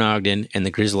Weber and Ogden, and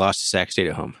the Grizz lost to Sac State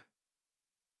at home.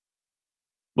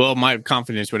 Well, my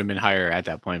confidence would have been higher at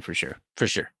that point, for sure. For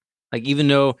sure. Even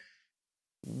though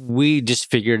we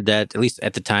just figured that, at least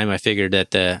at the time, I figured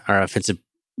that our offensive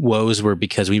woes were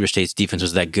because Weber State's defense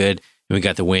was that good, and we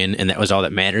got the win, and that was all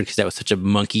that mattered, because that was such a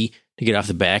monkey to get off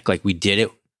the back. We did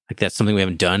it. That's something we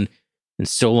haven't done in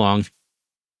so long.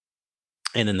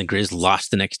 And then the Grizz lost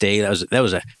the next day. That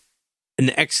was an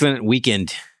excellent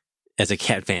weekend as a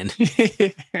Cat fan.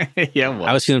 Yeah, well.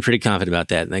 I was feeling pretty confident about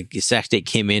that. Sac State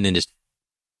came in and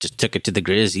just took it to the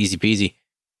Grizz, easy peasy.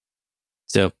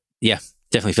 So yeah,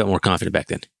 definitely felt more confident back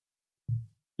then.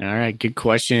 All right, good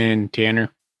question, Tanner.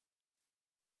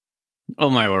 Oh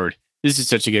my word, this is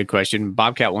such a good question.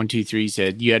 Bobcat123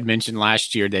 said you had mentioned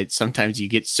last year that sometimes you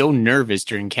get so nervous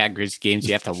during Cat Grizz games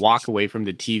you have to walk away from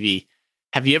the TV.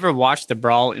 have you ever watched the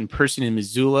Brawl in person in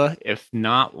Missoula? If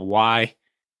not, why?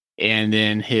 And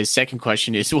then his second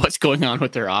question is, what's going on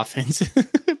with their offense?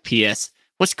 P.S.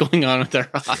 What's going on with their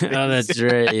offense? Oh, that's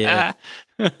right. Yeah.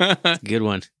 Good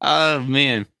one. Oh,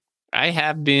 man. I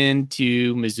have been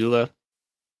to Missoula,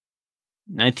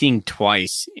 I think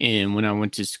twice when I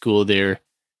went to school there.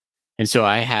 And so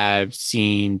I have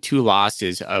seen 2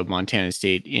 losses of Montana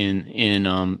State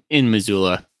in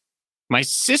Missoula. My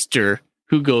sister,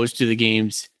 who goes to the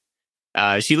games,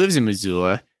 she lives in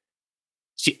Missoula.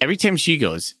 Every time she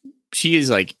goes, she is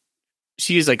like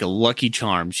a lucky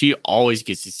charm. She always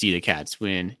gets to see the Cats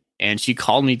win. And she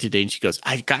called me today and she goes,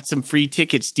 "I got some free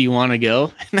tickets. Do you want to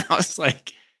go?" And I was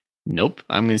like, "Nope.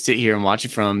 I'm going to sit here and watch it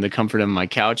from the comfort of my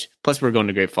couch." Plus, we're going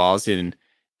to Great Falls in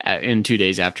 2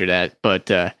 days after that.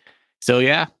 But so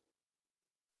yeah,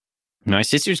 my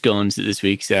sister's going this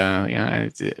week. So yeah,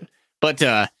 but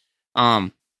the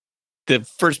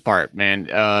first part, man,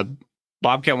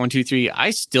 Bobcat 123. I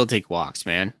still take walks,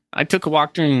 man. I took a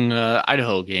walk during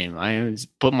Idaho game. I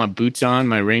put my boots on,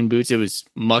 my rain boots. It was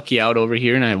mucky out over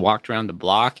here, and I walked around the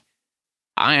block.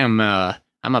 I'm a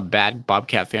bad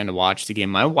Bobcat fan to watch the game.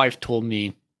 My wife told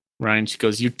me, Ryan, she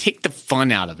goes, "You take the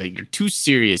fun out of it. You're too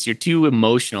serious. You're too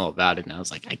emotional about it." And I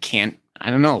was like, I can't. I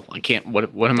don't know. I can't. What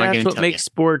am I going to tell you? That's what makes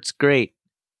sports great,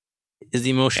 is the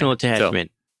emotional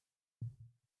attachment.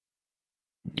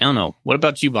 I don't know. What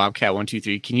about you, Bobcat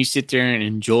 123? Can you sit there and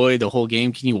enjoy the whole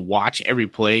game? Can you watch every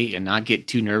play and not get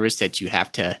too nervous that you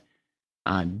have to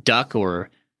duck or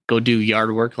go do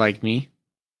yard work like me?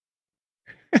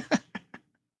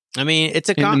 I mean,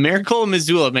 it's the Miracle of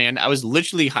Missoula, man. I was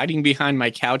literally hiding behind my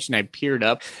couch and I peered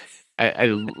up. I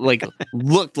like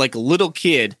looked like a little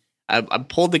kid. I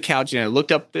pulled the couch and I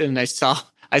looked up and I saw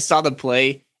the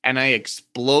play and I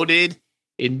exploded.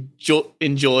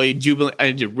 Enjoy, jubilant.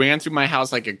 I ran through my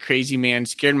house like a crazy man,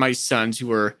 scared my sons who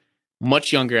were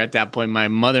much younger at that point. My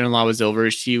mother-in-law was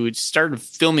over. She started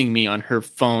filming me on her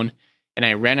phone, and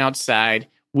I ran outside,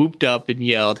 whooped up and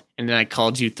yelled, and then I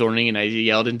called you, Thorny, and I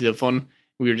yelled into the phone.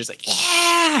 We were just like,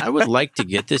 yeah! I would like to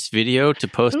get this video to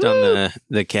post on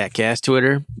the CatCast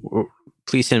Twitter.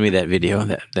 Please send me that video.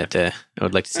 That I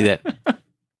would like to see that.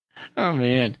 Oh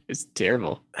man, it's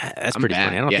terrible. That's pretty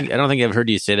funny. I don't think I've heard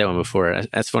you say that one before.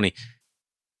 That's funny.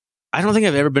 I don't think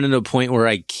I've ever been to a point where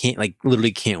I can't, like,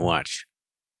 literally can't watch.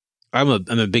 I'm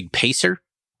a big pacer.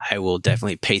 I will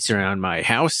definitely pace around my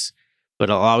house, but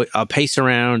I'll pace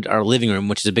around our living room,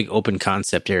 which is a big open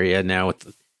concept area now with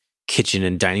the kitchen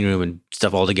and dining room and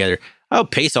stuff all together. I'll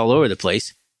pace all over the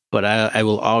place, but I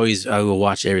will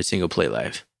watch every single play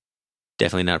live.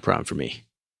 Definitely not a problem for me.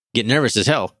 Get nervous as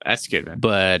hell. That's good, man.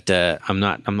 But I'm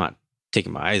not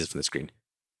taking my eyes from the screen.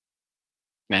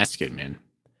 That's good, man.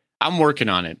 I'm working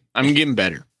on it. I'm getting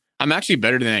better. I'm actually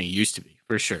better than I used to be,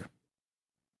 for sure.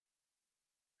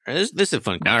 This is a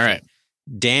fun question. All right.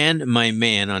 Dan, my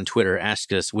man on Twitter,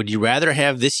 asked us, would you rather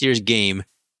have this year's game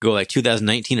go like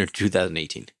 2019 or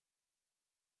 2018?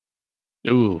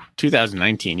 Ooh,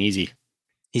 2019, easy.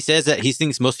 He says that he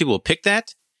thinks most people will pick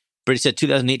that, but he said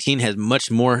 2018 has much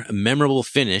more memorable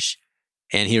finish,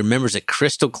 and he remembers it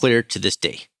crystal clear to this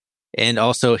day. And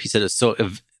also, he said it's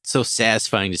so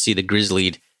satisfying to see the Grizz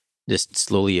lead just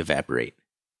slowly evaporate.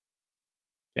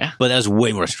 Yeah. But that was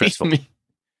way more stressful.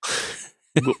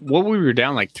 What we were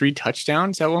down, like 3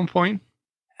 touchdowns at one point?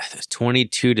 It was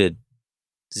 22-0?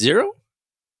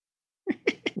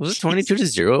 Was it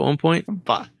 22-0 at one point?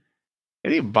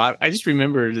 I just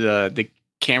remember the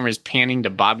cameras panning to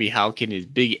Bobby Houck in his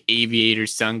big aviator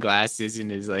sunglasses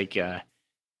and his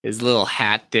his little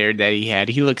hat there that he had.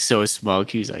 He looked so smug.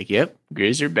 He was like, "Yep,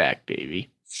 Grizz are back,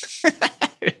 baby."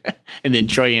 And then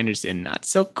Troy Anderson, "Not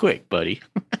so quick, buddy."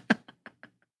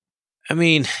 I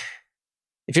mean,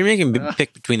 if you're making a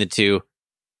pick between the two,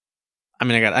 I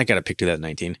mean, I got to pick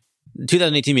 2019.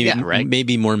 2018 may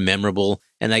be more memorable,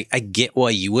 and I get why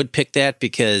you would pick that,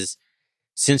 because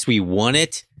since we won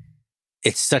it,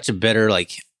 it's such a better,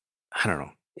 like, I don't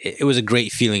know. It was a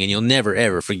great feeling, and you'll never,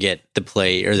 ever forget the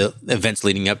play or the events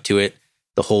leading up to it,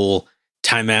 the whole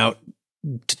timeout,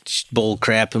 bull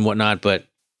crap and whatnot, but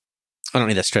I don't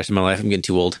need that stress in my life. I'm getting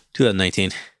too old.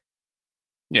 2019.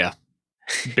 Yeah.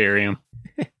 Bury him.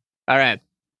 All right.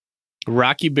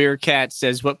 Rocky Bearcat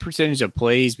says, what percentage of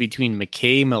plays between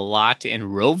McKay, Malott, and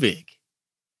Rovig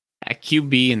at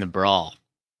QB in the Brawl?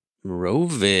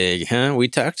 Rovig, huh? We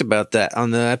talked about that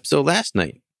on the episode last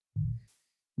night.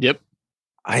 Yep.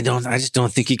 I just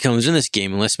don't think he comes in this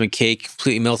game unless McKay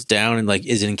completely melts down and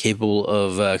is incapable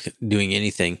of doing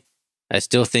anything. I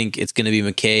still think it's going to be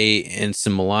McKay and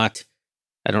some Malott.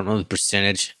 I don't know the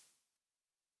percentage.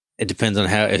 It depends if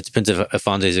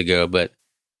Fonzie's a go, but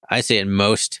I say at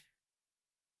most,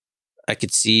 I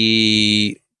could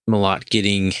see Malott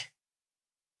getting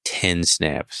 10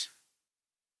 snaps.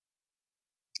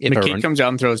 If McKay comes out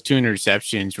and throws 2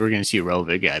 interceptions, we're going to see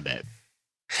Rovig, I bet.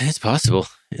 It's possible.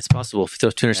 It's possible. If he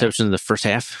throws 2 interceptions in the first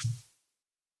half,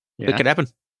 it could happen.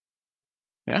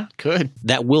 Yeah, could.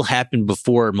 That will happen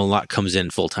before Malott comes in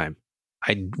full time.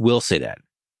 I will say that.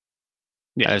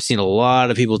 Yeah. I've seen a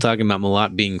lot of people talking about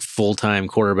Malott being full-time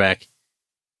quarterback.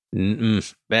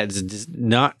 That's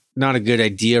not a good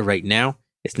idea right now.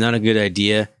 It's not a good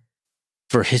idea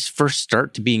for his first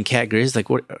start to being Cat Grizz. Like,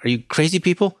 what are you crazy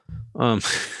people? So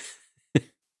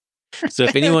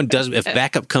if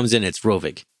backup comes in, it's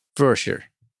Rovig for sure.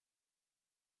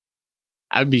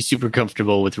 I'd be super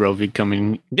comfortable with Rovig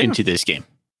coming into this game.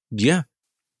 Yeah.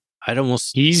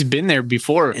 He's been there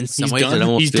before. In some ways,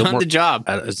 he's done the job.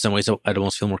 In some ways, I'd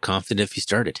almost feel more confident if he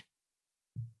started.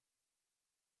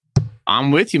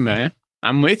 I'm with you, man.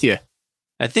 I'm with you.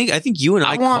 I think you and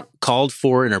I called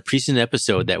for in our preseason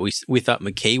episode that we thought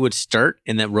McKay would start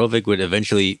and that Rovig would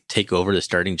eventually take over the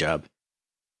starting job.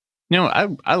 No,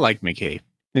 I like McKay.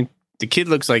 The kid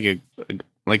looks like a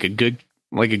good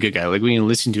guy. Like when you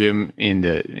listen to him in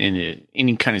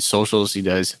any kind of socials he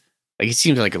does, like he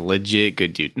seems like a legit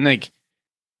good dude. And like,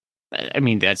 I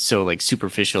mean, that's so like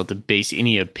superficial to base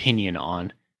any opinion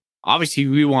on. Obviously,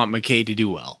 we want McKay to do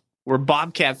well. We're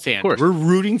Bobcat fans. We're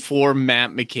rooting for Matt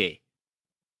McKay.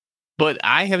 But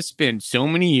I have spent so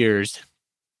many years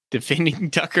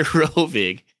defending Tucker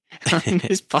Rovig on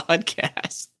this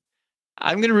podcast.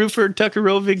 I'm going to root for Tucker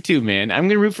Rovig too, man. I'm going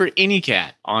to root for any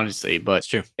cat, honestly. But it's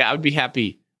true. Yeah, I'd be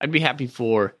happy. I'd be happy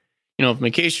for, if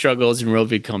McKay struggles and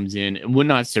Rovig comes in, it would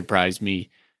not surprise me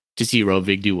to see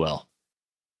Rovig do well.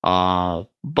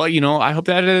 But, I hope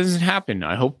that doesn't happen.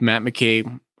 I hope Matt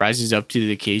McKay rises up to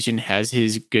the occasion, has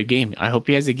his good game. I hope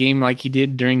he has a game like he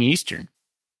did during Eastern,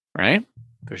 right?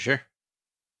 For sure.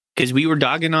 Because we were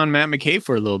dogging on Matt McKay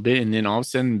for a little bit, and then all of a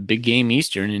sudden, big game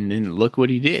Eastern, and then look what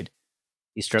he did.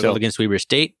 He struggled against Weber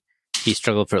State. He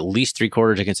struggled for at least 3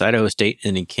 quarters against Idaho State,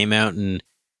 and he came out and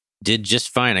did just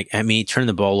fine. I mean, he turned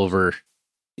the ball over.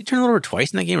 He turned it over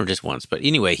twice in that game or just once. But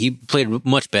anyway, he played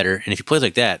much better. And if he plays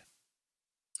like that,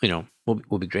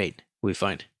 we'll be great. We'll be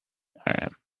fine. All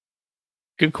right.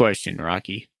 Good question,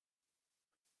 Rocky.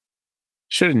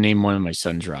 Should have named one of my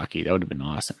sons Rocky. That would have been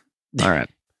awesome. All right.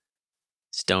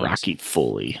 Stones. Rocky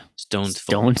Foley. Stones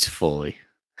Foley.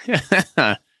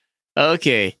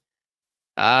 Okay.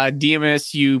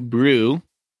 DMSU Brew.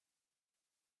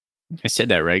 I said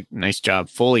that right. Nice job.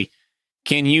 Foley.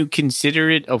 Can you consider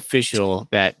it official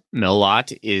that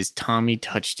Malott is Tommy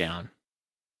Touchdown?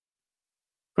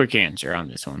 Quick answer on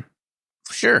this one.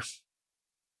 Sure.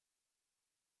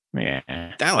 Yeah.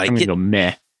 I like I'm it. Go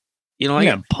meh. I'm going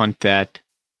to punt that.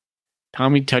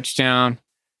 Tommy Touchdown.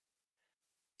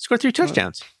 Scored 3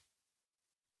 touchdowns.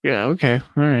 Yeah, okay.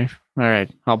 All right.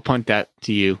 I'll punt that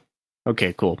to you.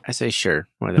 Okay, cool. I say sure.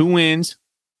 Who wins?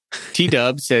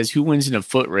 T-Dub says, who wins in a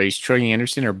foot race, Troy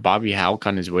Anderson or Bobby Houck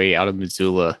on his way out of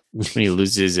Missoula when he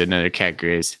loses another Cat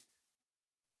Grizz?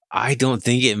 I don't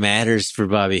think it matters for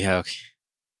Bobby Houck.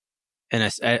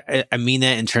 And I mean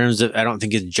that in terms of, I don't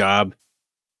think his job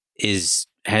has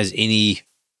any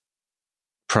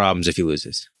problems if he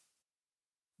loses.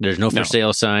 There's no for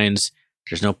sale signs.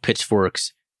 There's no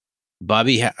pitchforks. I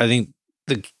think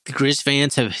the Grizz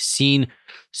fans have seen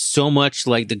so much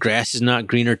like the grass is not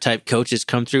greener type coaches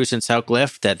come through since Houck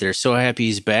left that they're so happy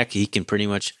he's back. He can pretty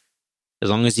much, as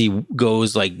long as he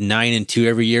goes like 9-2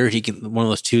 every year, one of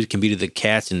those 2 can be to the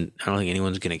Cats, and I don't think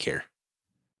anyone's going to care.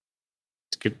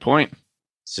 That's a good point.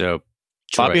 So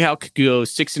Bobby Houck could go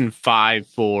 6-5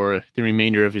 for the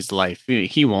remainder of his life.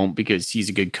 He won't because he's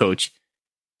a good coach,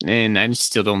 and I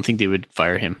still don't think they would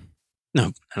fire him. No,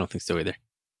 I don't think so either.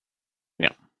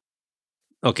 Yeah.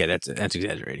 Okay, that's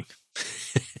exaggerating.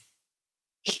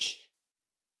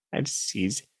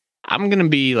 I'm gonna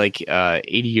be like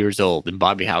 80 years old, and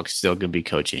Bobby Houck's still gonna be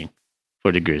coaching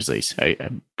for the Grizzlies.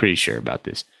 I'm pretty sure about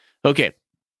this. Okay,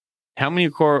 how many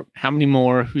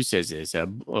more? Who says this?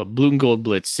 Blue and Gold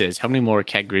Blitz says, how many more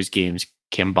Cat Grizz games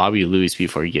can Bobby lose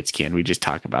before he gets canned? We just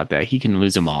talked about that. He can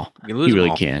lose them all. He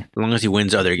really can, as long as he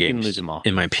wins other games. He can lose them all,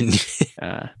 in my opinion.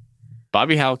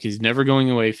 Bobby Houck is never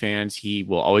going away, fans. He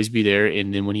will always be there.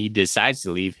 And then when he decides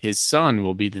to leave, his son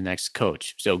will be the next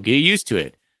coach. So get used to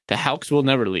it. The Houcks will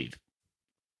never leave.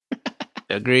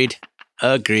 Agreed.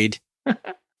 Ugh.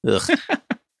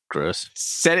 Gross.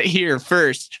 Said it here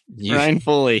first. Ryan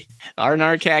Foley.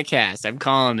 R&R Cat Cast. I'm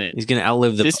calling it. He's going to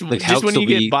outlive the Houcks. Just when you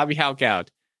get Bobby Houck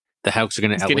out. The Houcks are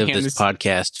going to outlive this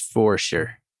podcast for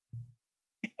sure.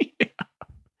 Yeah.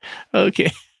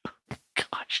 Okay.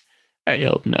 Gosh. I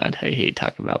hope not. I hate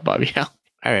talking about Bobby Howell.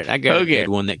 All right, I got a good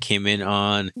one that came in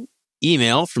on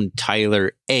email from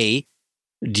Tyler A.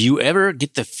 Do you ever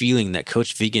get the feeling that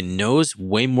Coach Vigen knows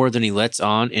way more than he lets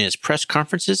on in his press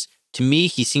conferences? To me,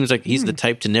 he seems like he's the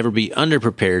type to never be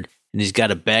underprepared, and he's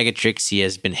got a bag of tricks he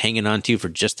has been hanging on to for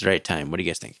just the right time. What do you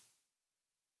guys think?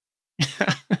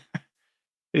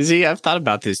 See, I've thought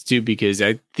about this too, because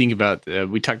I think about,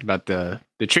 we talked about the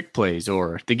trick plays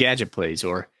or the gadget plays,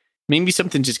 or maybe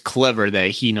something just clever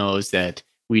that he knows that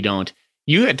we don't.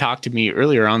 You had talked to me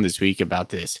earlier on this week about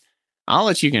this. I'll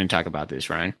let you go and talk about this,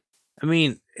 Ryan. I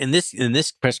mean, in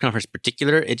this press conference in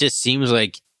particular, it just seems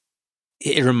like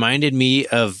it reminded me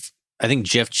of, I think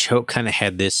Jeff Choate kind of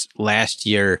had this last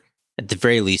year, at the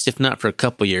very least, if not for a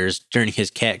couple years, during his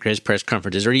Cat Grizz press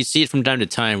conferences, or you see it from time to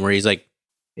time where he's like,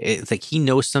 it's like he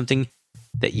knows something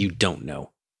that you don't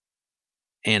know.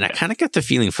 And I kind of got the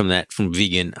feeling from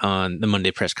Vigen on the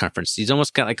Monday press conference. He's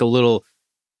almost got like a little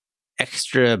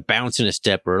extra bounce in his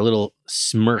step or a little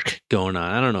smirk going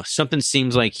on. I don't know. Something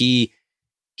seems like he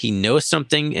knows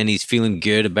something and he's feeling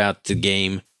good about the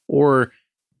game, or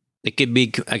I could be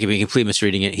completely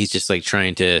misreading it. He's just like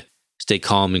trying to stay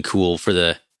calm and cool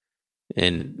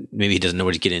and maybe he doesn't know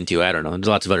what to get into. I don't know. There's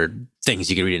lots of other things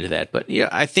you can read into that, but yeah,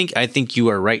 I think you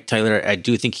are right, Tyler. I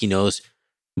do think he knows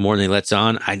more than he lets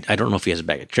on. I don't know if he has a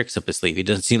bag of tricks up his sleeve. He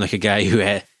doesn't seem like a guy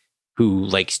who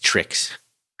likes tricks.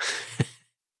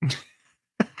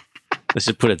 Let's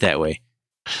just put it that way.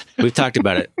 We've talked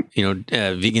about it.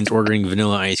 Vigen's ordering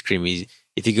vanilla ice cream.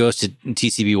 If he goes to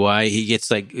TCBY,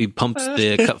 he pumps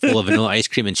the cup full of vanilla ice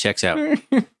cream and checks out.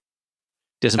 How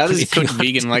does Coach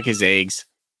Vigen like his eggs?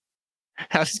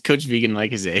 How does Coach Vigen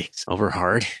like his eggs? Over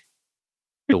hard.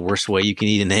 The worst way you can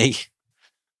eat an egg.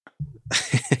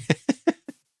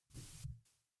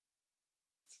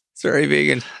 Sorry,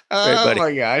 Vigen. Oh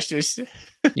my gosh.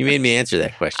 You made me answer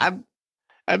that question.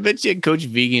 I bet you Coach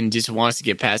Vigen just wants to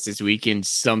get past this weekend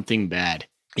something bad.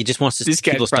 He just wants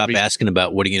people to stop asking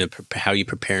about how you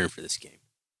preparing for this game.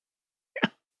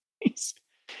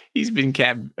 He's been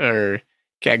cat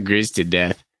grizz to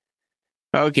death.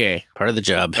 Okay. Part of the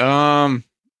job.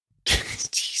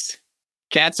 Jeez.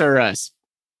 Cats are us.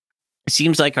 It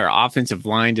seems like our offensive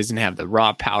line doesn't have the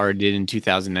raw power it did in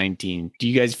 2019. Do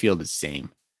you guys feel the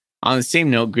same? On the same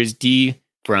note, Grizz D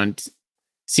front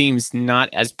seems not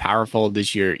as powerful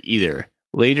this year either.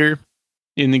 Later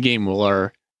in the game, will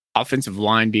our offensive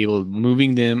line be able to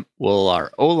moving them? Will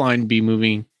our O-line be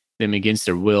moving them against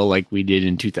their will like we did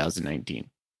in 2019?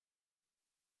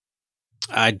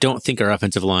 I don't think our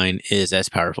offensive line is as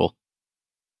powerful.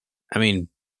 I mean,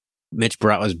 Mitch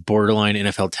Baratt was borderline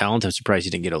NFL talent. I'm surprised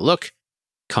he didn't get a look.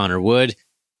 Connor Wood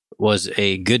was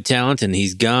a good talent, and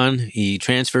he's gone. He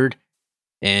transferred,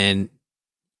 and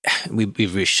we've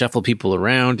reshuffled people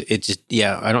around. It just,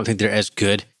 I don't think they're as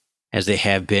good as they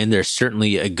have been. They're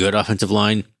certainly a good offensive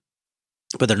line,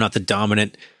 but they're not the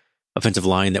dominant offensive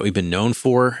line that we've been known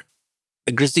for.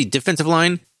 A Grizzly defensive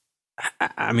line,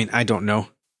 I mean, I don't know.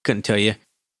 Couldn't tell you.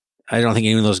 I don't think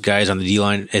any of those guys on the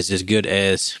D-line is as good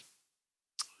as,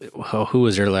 who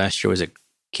was there last year? Was it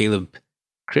Caleb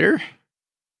Clear?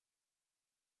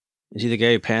 Is he the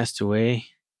guy who passed away?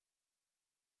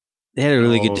 They had a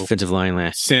really good defensive line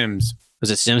last. Sims. Was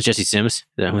it Sims? Jesse Sims? Is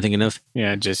that who I'm thinking of?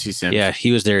 Yeah, Jesse Sims. Yeah,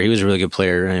 he was there. He was a really good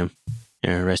player.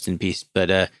 Rest in peace. But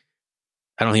I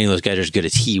don't think any of those guys are as good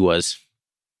as he was.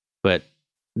 But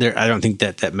I don't think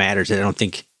that matters. I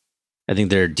think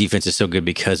their defense is so good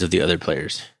because of the other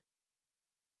players.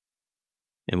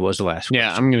 And what was the last one?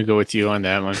 Yeah, I'm going to go with you on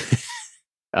that one.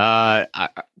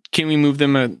 Can we move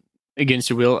them against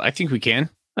their will? I think we can.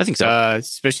 I think so.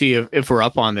 Especially if we're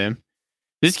up on them.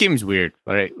 This game is weird,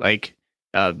 right? Like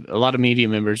a lot of media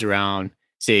members around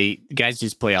say guys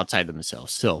just play outside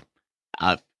themselves. So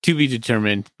to be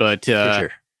determined, but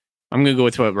sure. I'm going to go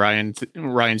with what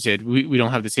Ryan said. We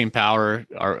don't have the same power.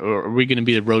 Are we going to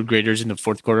be the road graders in the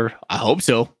fourth quarter? I hope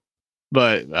so,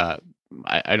 but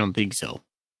I don't think so.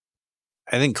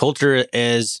 I think Coulter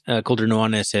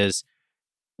Nuanez has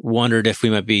wondered if we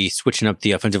might be switching up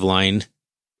the offensive line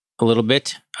a little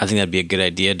bit. I think that'd be a good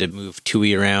idea to move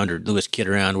Tui around or Lewis Kidd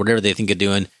around, whatever they think of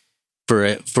doing for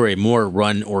a more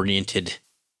run-oriented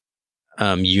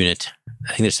unit. I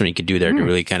think there's something you could do there to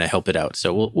really kind of help it out.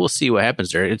 So we'll see what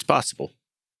happens there. It's possible.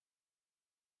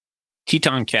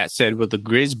 Teton Cat said, "Will the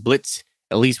Grizz blitz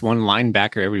at least one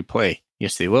linebacker every play?"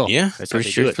 Yes, they will. Yeah, that's what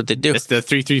they do. That's the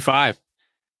 3-3-5.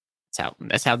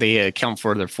 That's how they account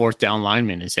for their fourth down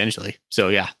lineman, essentially. So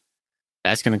yeah,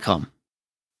 that's going to come.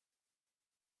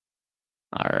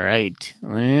 All right,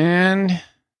 and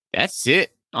that's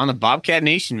it on the Bobcat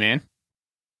Nation, man.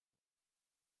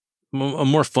 A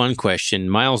more fun question.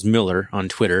 Miles Miller on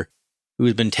Twitter, who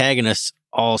has been tagging us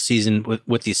all season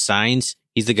with these signs.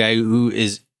 He's the guy who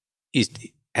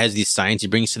has these signs he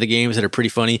brings to the games that are pretty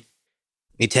funny.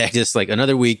 He tagged us like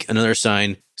another week, another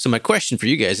sign. So my question for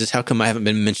you guys is, how come I haven't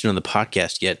been mentioned on the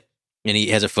podcast yet? And he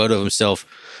has a photo of himself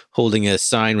holding a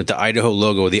sign with the Idaho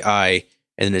logo, the I,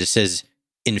 and then it says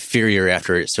inferior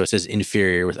after it. So it says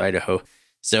inferior with Idaho.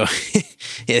 So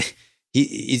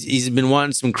he's been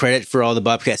wanting some credit for all the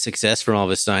Bobcat success from all of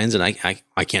his signs, and I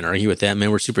can't argue with that, man.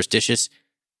 We're superstitious.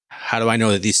 How do I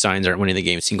know that these signs aren't winning the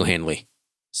game single-handedly?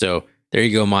 So there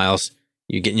you go, Miles.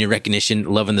 You're getting your recognition,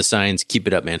 loving the signs. Keep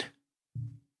it up, man.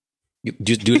 You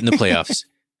do it in the playoffs.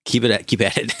 Keep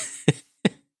at it.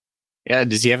 Yeah,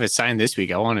 does he have a sign this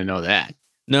week? I want to know that.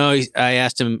 No, I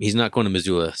asked him. He's not going to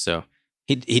Missoula. So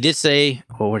he did say,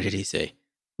 what did he say?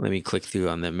 Let me click through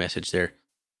on the message there.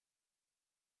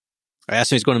 I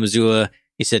asked him if he's going to Missoula.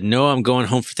 He said, no, I'm going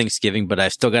home for Thanksgiving, but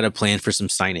I've still got a plan for some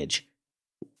signage.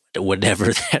 Whatever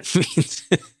that means.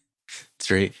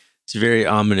 It's very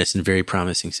ominous and very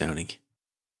promising sounding.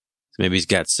 So maybe he's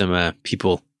got some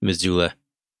people in Missoula,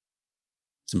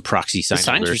 some proxy sign The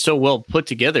signs holders. are so well put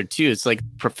together, too. It's like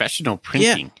professional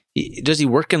printing. Does he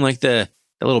work in like the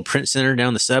little print center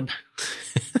down the sub?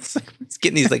 It's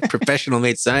getting these like professional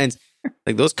made signs.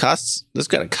 Like those got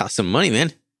to cost some money,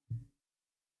 man.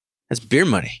 That's beer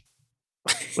money.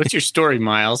 What's your story,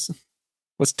 Miles?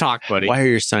 Let's talk, buddy. Why are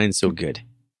your signs so good?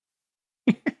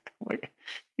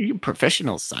 Are you a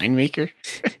professional sign maker?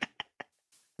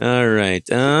 All right.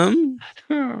 Oh,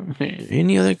 man.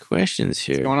 Any other questions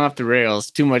here? Going off the rails.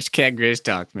 Too much Cat Grizz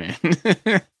talk, man.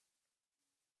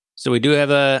 So we do have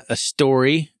a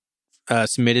story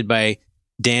submitted by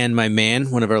Dan, my man,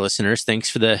 one of our listeners. Thanks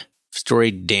for the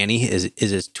story, Danny, is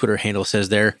his Twitter handle says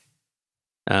there.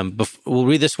 We'll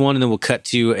read this one and then we'll cut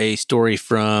to a story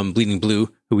from Bleeding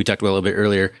Blue, who we talked about a little bit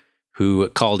earlier, who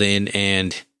called in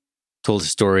and told a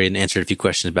story and answered a few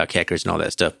questions about Cat Grizz and all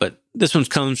that stuff. But this one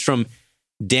comes from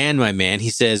Dan, my man. He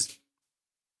says,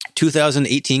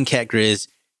 2018 Cat Grizz.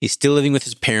 He's still living with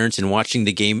his parents and watching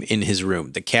the game in his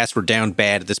room. The cats were down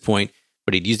bad at this point,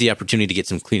 but he'd used the opportunity to get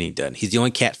some cleaning done. He's the only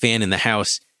cat fan in the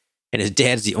house, and his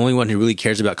dad's the only one who really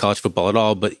cares about college football at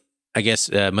all, but I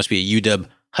guess must be a UW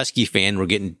Husky fan.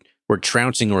 We're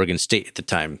trouncing Oregon State at the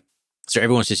time. So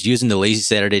everyone's just using the lazy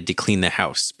Saturday to clean the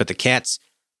house. But the cats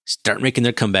start making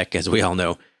their comeback, as we all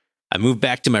know. I move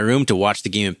back to my room to watch the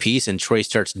game in peace, and Troy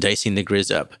starts dicing the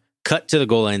Grizz up. Cut to the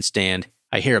goal line stand.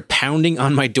 I hear a pounding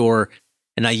on my door,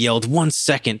 and I yelled 1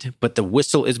 second, but the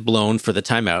whistle is blown for the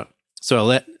timeout. So I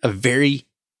let a very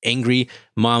angry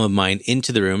mom of mine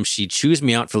into the room. She chews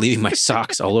me out for leaving my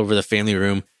socks all over the family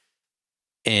room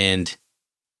and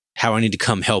how I need to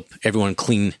come help everyone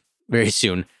clean very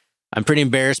soon. I'm pretty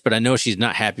embarrassed, but I know she's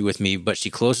not happy with me, but she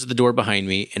closes the door behind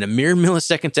me. And a mere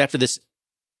milliseconds after this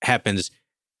happens,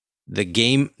 the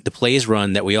play is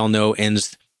run that we all know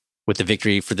ends with the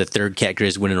victory for the third Cat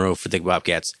Grizz win in a row for the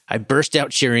Bobcats. I burst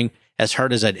out cheering as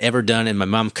hard as I'd ever done, and my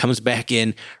mom comes back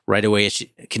in right away, as she,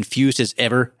 confused as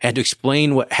ever. I had to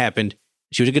explain what happened.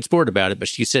 She was a good sport about it, but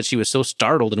she said she was so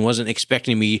startled and wasn't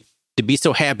expecting me to be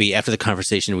so happy after the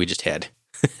conversation we just had.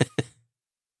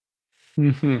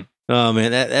 Mm-hmm. Oh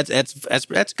man, that's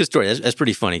a good story. That's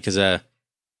pretty funny because I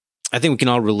think we can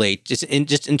all relate just in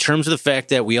terms of the fact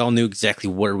that we all knew exactly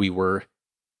where we were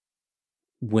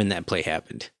when that play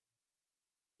happened.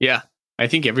 Yeah, I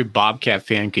think every Bobcat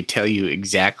fan could tell you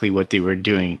exactly what they were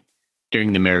doing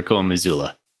during the miracle in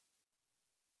Missoula.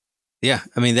 Yeah,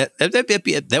 I mean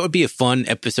that would be a fun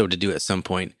episode to do at some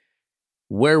point.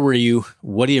 Where were you?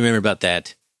 What do you remember about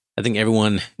that? I think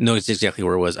everyone knows exactly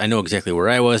where it was. I know exactly where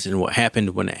I was and what happened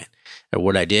or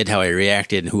what I did, how I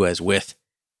reacted, and who I was with.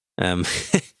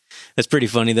 That's pretty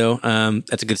funny though.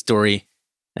 That's a good story,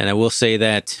 and I will say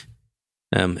that,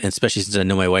 and especially since I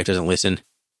know my wife doesn't listen,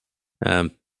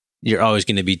 you're always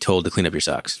going to be told to clean up your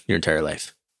socks your entire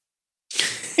life.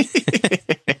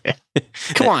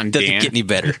 Come on, doesn't Dan. get any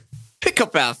better. Pick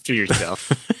up after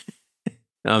yourself.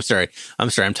 No, I'm sorry.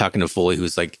 I'm talking to Foley,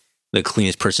 who's like the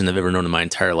cleanest person I've ever known in my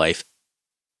entire life.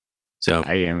 So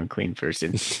I am a clean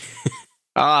person.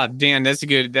 Dan, that's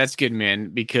good, man.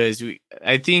 Because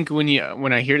I think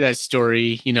when I hear that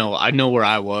story, I know where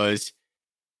I was.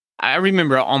 I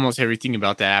remember almost everything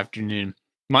about that afternoon.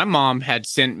 My mom had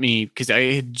sent me, because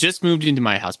I had just moved into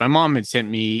my house. My mom had sent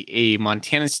me a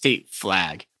Montana State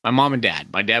flag. My mom and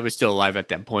dad. My dad was still alive at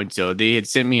that point, so they had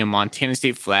sent me a Montana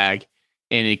State flag,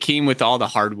 and it came with all the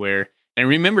hardware. And I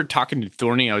remember talking to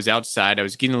Thorny. I was outside. I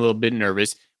was getting a little bit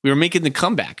nervous. We were making the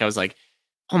comeback. I was like,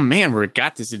 oh man, we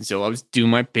got this. And so I was doing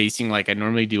my pacing like I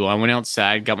normally do. I went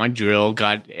outside, got my drill,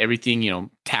 got everything,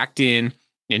 tacked into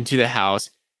the house.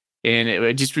 And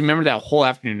I just remember that whole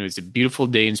afternoon. It was a beautiful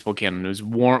day in Spokane. It was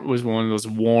warm. It was one of those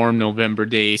warm November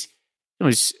days. It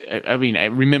was, I mean, I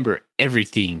remember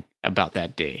everything about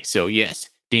that day. So yes,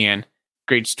 Dan,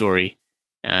 great story.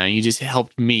 You just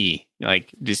helped me,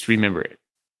 just remember it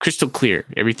crystal clear,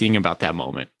 everything about that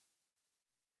moment.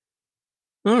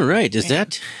 All right. Is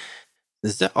that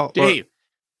all? Dave.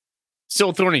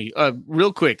 So Thorny,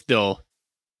 real quick though,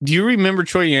 do you remember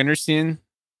Troy Anderson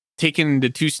taking the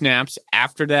 2 snaps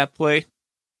after that play?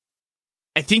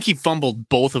 I think he fumbled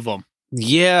both of them.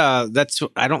 Yeah,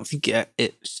 I don't think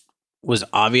it was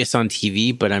obvious on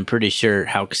TV, but I'm pretty sure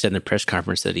Houck said in the press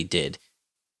conference that he did.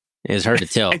 It's hard to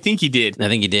tell. I think he did.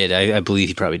 I believe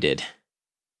he probably did.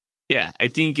 Yeah, I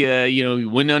think, he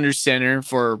went under center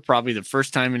for probably the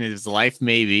first time in his life,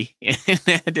 maybe,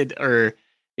 had to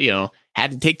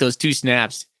take those 2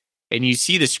 snaps, and you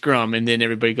see the scrum, and then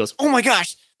everybody goes, oh my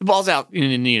gosh, the ball's out,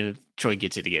 and then Troy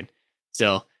gets it again.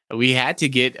 So we had to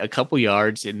get a couple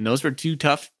yards, and those were 2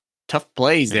 tough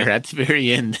plays there at the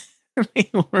very end. They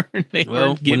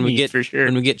weren't getting me for sure.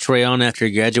 When we get Troy on after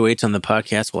he graduates on the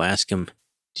podcast, we'll ask him,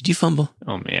 did you fumble?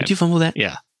 Oh man, did you fumble that?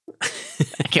 Yeah.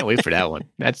 I can't wait for that one.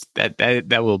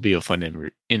 That will be a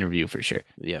fun interview for sure.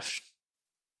 Yes.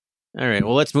 All right.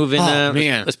 Well, let's move in.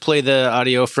 Man. Let's play the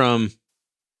audio from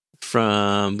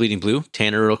Bleeding Blue,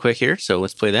 Tanner, real quick here. So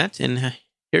let's play that, and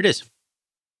here it is.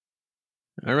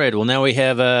 All right. Well, now we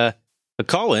have a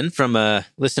call in from a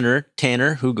listener,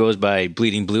 Tanner, who goes by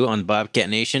Bleeding Blue on Bobcat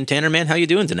Nation. Tanner, man, how you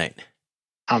doing tonight?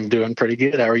 I'm doing pretty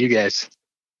good. How are you guys?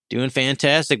 Doing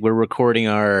fantastic. We're recording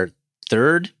our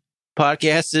 3rd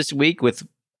podcast this week with,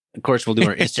 of course, we'll do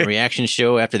our instant reaction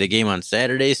show after the game on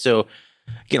Saturday. So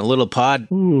getting a little pod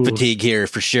fatigue here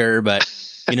for sure, but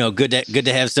good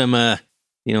to have some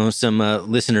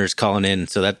listeners calling in.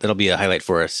 So that'll be a highlight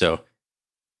for us. So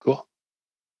cool.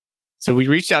 So we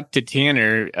reached out to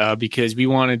Tanner because we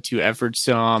wanted to effort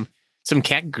some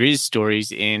Cat Grizz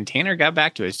stories, and Tanner got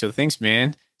back to us. So thanks,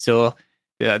 man. So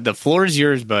the floor is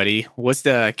yours, buddy. What's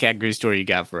the Cat Grizz story you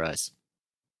got for us?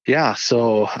 Yeah.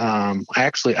 So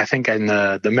I think in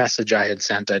the message I had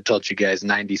sent, I told you guys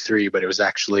 93, but it was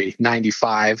actually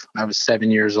 95. I was 7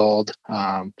 years old.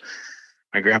 My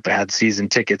grandpa had season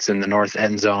tickets in the north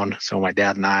end zone, so my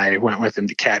dad and I went with him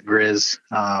to Cat Grizz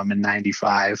in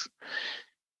 95.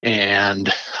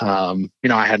 And, I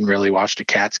hadn't really watched a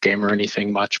Cats game or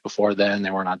anything much before then.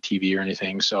 They weren't on TV or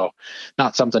anything. So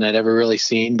not something I'd ever really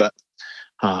seen. But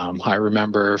I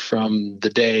remember from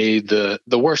the day, the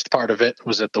worst part of it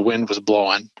was that the wind was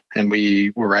blowing and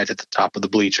we were right at the top of the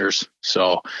bleachers.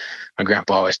 So my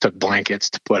grandpa always took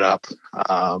blankets to put up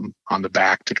on the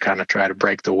back to kind of try to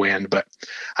break the wind. But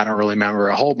I don't really remember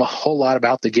a whole lot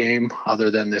about the game other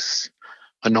than this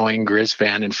annoying Grizz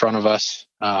fan in front of us.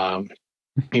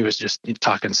 He was just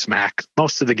talking smack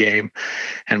most of the game.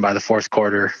 And by the 4th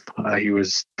quarter, he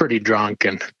was pretty drunk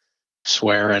and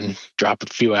swearing, drop a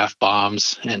few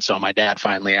F-bombs. And so my dad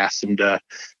finally asked him to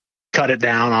cut it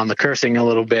down on the cursing a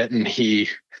little bit. And he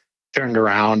turned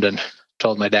around and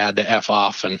told my dad to F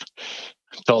off and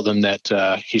told him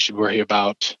that he should worry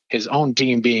about his own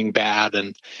team being bad.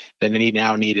 And then he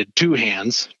now needed 2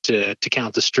 hands to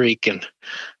count the streak. And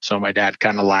so my dad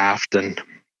kind of laughed. And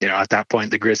at that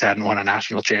point, the Grizz hadn't won a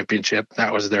national championship.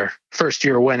 That was their first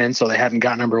year winning, so they hadn't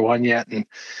got number 1 yet. And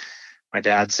my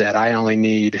dad said, I only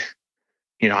need,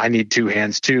 I need 2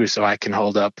 hands too, so I can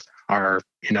hold up our,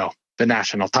 the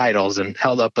national titles, and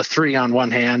held up a 3 on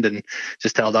one hand and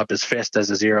just held up his fist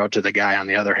as a 0 to the guy on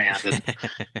the other hand.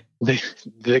 And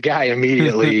the guy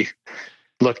immediately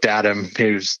looked at him.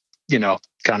 He was,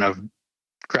 kind of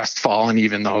crestfallen,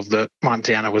 even though the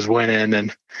Montana was winning,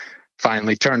 and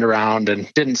finally turned around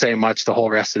and didn't say much the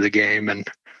whole rest of the game. And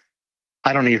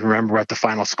I don't even remember what the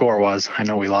final score was. I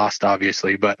know we lost,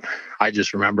 obviously, but I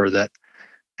just remember that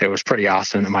it was pretty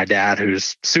awesome that my dad,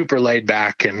 who's super laid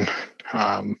back and,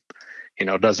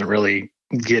 doesn't really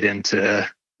get into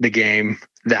the game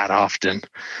that often,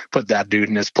 put that dude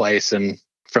in his place. And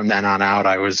from then on out,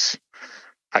 I was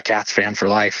a Cats fan for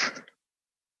life.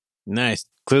 Nice.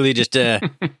 Clearly just,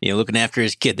 looking after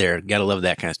his kid there. Gotta love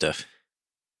that kind of stuff.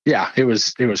 Yeah, it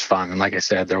was fun. And like I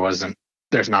said,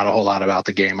 there's not a whole lot about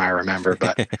the game I remember,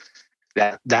 but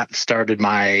that started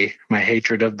my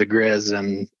hatred of the Grizz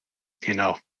and,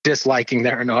 disliking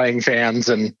their annoying fans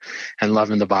and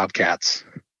loving the Bobcats.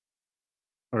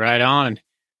 Right on.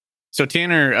 So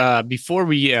Tanner, before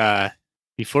we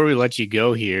let you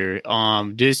go here,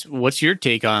 what's your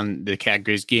take on the Cat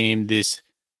Grizz game this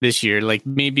year? Like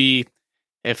maybe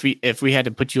if we had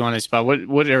to put you on a spot,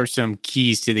 what are some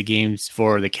keys to the games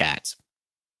for the Cats?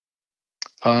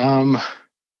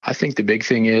 I think the big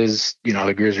thing is, the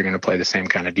Grizz are going to play the same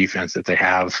kind of defense that they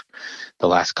have the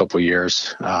last couple of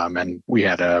years. And we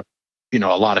had a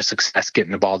lot of success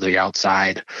getting the ball to the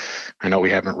outside. I know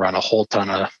we haven't run a whole ton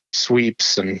of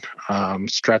sweeps and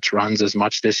stretch runs as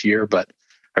much this year, but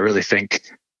I really think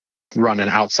running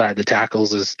outside the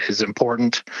tackles is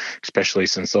important, especially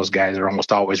since those guys are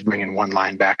almost always bringing one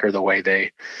linebacker the way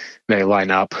they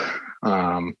line up.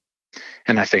 And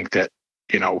I think that,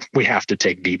 we have to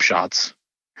take deep shots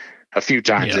a few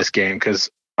times this game, because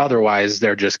otherwise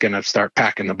they're just going to start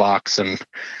packing the box and,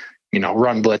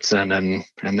 run blitzing,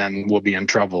 and then we'll be in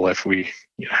trouble if we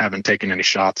haven't taken any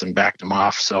shots and backed them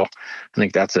off. So I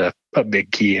think that's a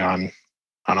big key on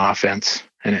offense.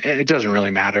 And it doesn't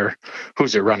really matter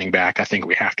who's a running back. I think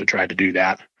we have to try to do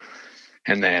that.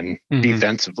 And then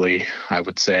defensively, I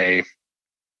would say,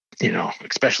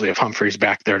 especially if Humphrey's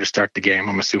back there to start the game,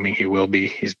 I'm assuming he will be.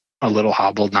 He's a little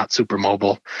hobbled, not super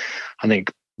mobile. I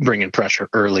think bringing pressure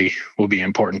early will be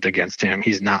important against him.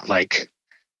 He's not like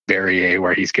Barrier,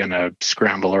 where he's going to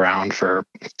scramble around for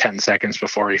 10 seconds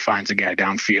before he finds a guy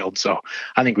downfield. So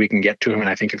I think we can get to him. And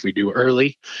I think if we do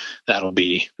early, that'll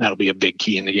be a big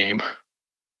key in the game.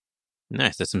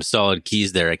 Nice. That's some solid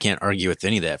keys there. I can't argue with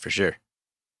any of that for sure.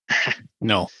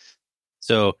 No.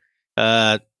 So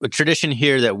a tradition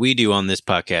here that we do on this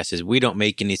podcast is we don't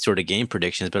make any sort of game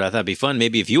predictions, but I thought it'd be fun.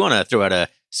 Maybe if you want to throw out a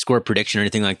score prediction or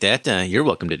anything like that, you're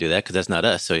welcome to do that, because that's not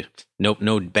us. So nope,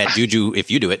 no bad juju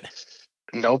if you do it.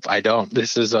 Nope, I don't.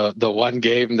 This is the one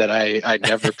game that I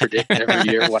never predict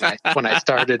every year. When I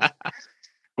started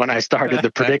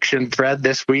the prediction thread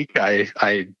this week,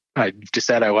 I just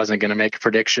said I wasn't going to make a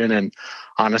prediction, and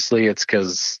honestly, it's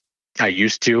because I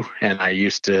used to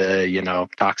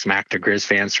talk smack to Grizz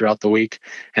fans throughout the week,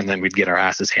 and then we'd get our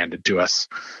asses handed to us.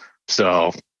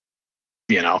 So,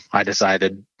 I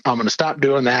decided I'm going to stop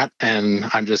doing that, and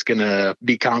I'm just going to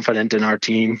be confident in our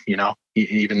team,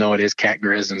 even though it is Cat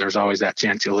Grizz and there's always that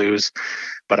chance you lose,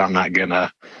 but I'm not going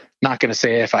to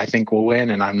say if I think we'll win,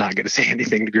 and I'm not going to say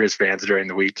anything to Grizz fans during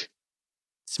the week.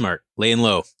 Smart. Laying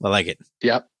low. I like it.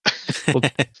 Yep.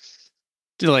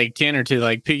 To Tanner, to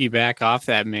piggyback off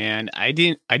that, man, I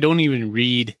don't even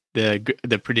read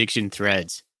the prediction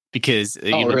threads, because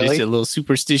really? Just a little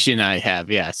superstition I have.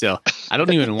 Yeah. So I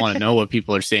don't even want to know what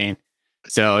people are saying.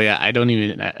 So yeah, I don't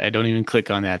even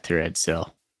click on that thread.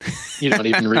 So you don't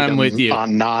even read them with you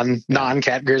on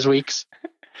non-Cat Grizz weeks.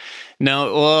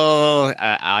 No, well,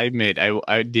 I admit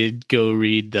I did go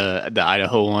read the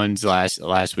Idaho ones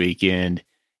last weekend.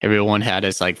 Everyone had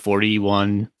us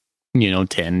 41,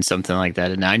 10, something like that,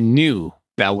 and I knew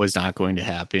that was not going to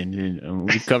happen, and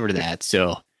we covered that.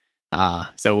 So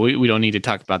we don't need to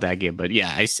talk about that game. But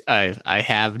yeah, I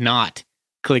have not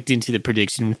clicked into the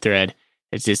prediction thread.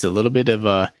 It's just a little bit of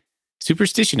a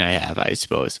superstition I have, I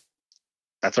suppose.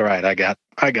 That's all right. I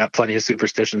got plenty of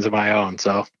superstitions of my own,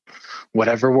 so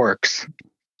whatever works.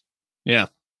 Yeah,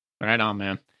 right on,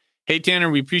 man. Hey, Tanner,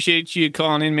 we appreciate you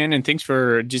calling in, man, and thanks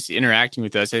for just interacting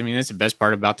with us. I mean, that's the best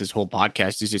part about this whole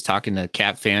podcast, is just talking to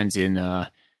Cat fans and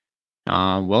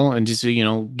and just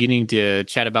getting to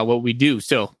chat about what we do.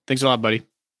 So thanks a lot, buddy.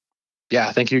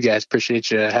 Yeah, thank you guys.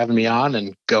 Appreciate you having me on,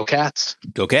 and go Cats.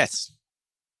 Go Cats.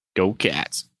 Go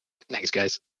Cats. Thanks,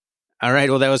 guys. All right.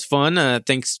 Well, that was fun.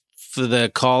 Thanks for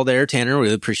the call there, Tanner.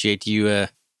 Really appreciate you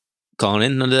calling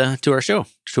in to our show,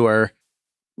 to our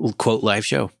quote live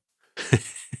show.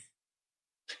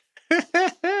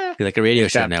 Like a radio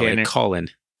show now. Like call in.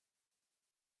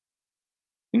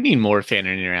 We need more fan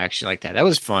interaction like that. That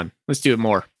was fun. Let's do it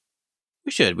more.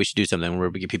 We should do something where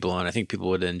we get people on. I think people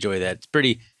would enjoy that. It's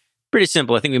pretty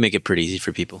simple. I think we make it pretty easy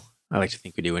for people. I like to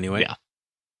think we do anyway. Yeah.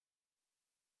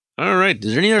 All right.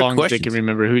 Is there any other questions? They can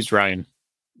remember who's Ryan.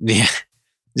 Yeah.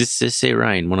 Just say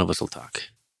Ryan. One of us will talk.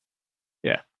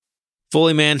 Yeah.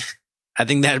 Foley, man, I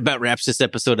think that about wraps this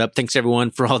episode up. Thanks everyone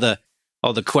for all the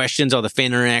questions, all the fan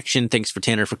interaction. Thanks for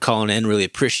Tanner for calling in. Really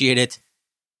appreciate it.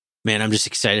 Man, I'm just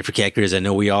excited for Cat Grizz. I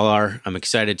know we all are. I'm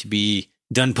excited to be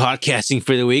done podcasting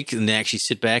for the week and to actually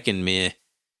sit back and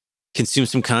consume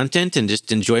some content and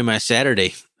just enjoy my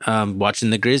Saturday watching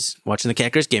the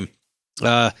Cat Grizz game.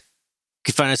 You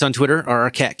can find us on Twitter,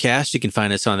 RRCatCast. You can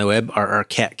find us on the web,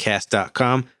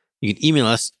 rrcatcast.com. You can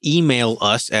email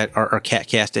us at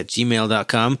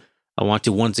rrcatcast@gmail.com. I want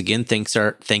to once again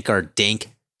thank our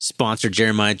dank sponsor,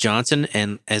 Jeremiah Johnson.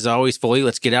 And as always, Foley,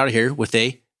 let's get out of here with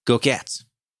a Go Cats.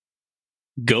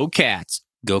 Go Cats.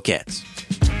 Go Cats.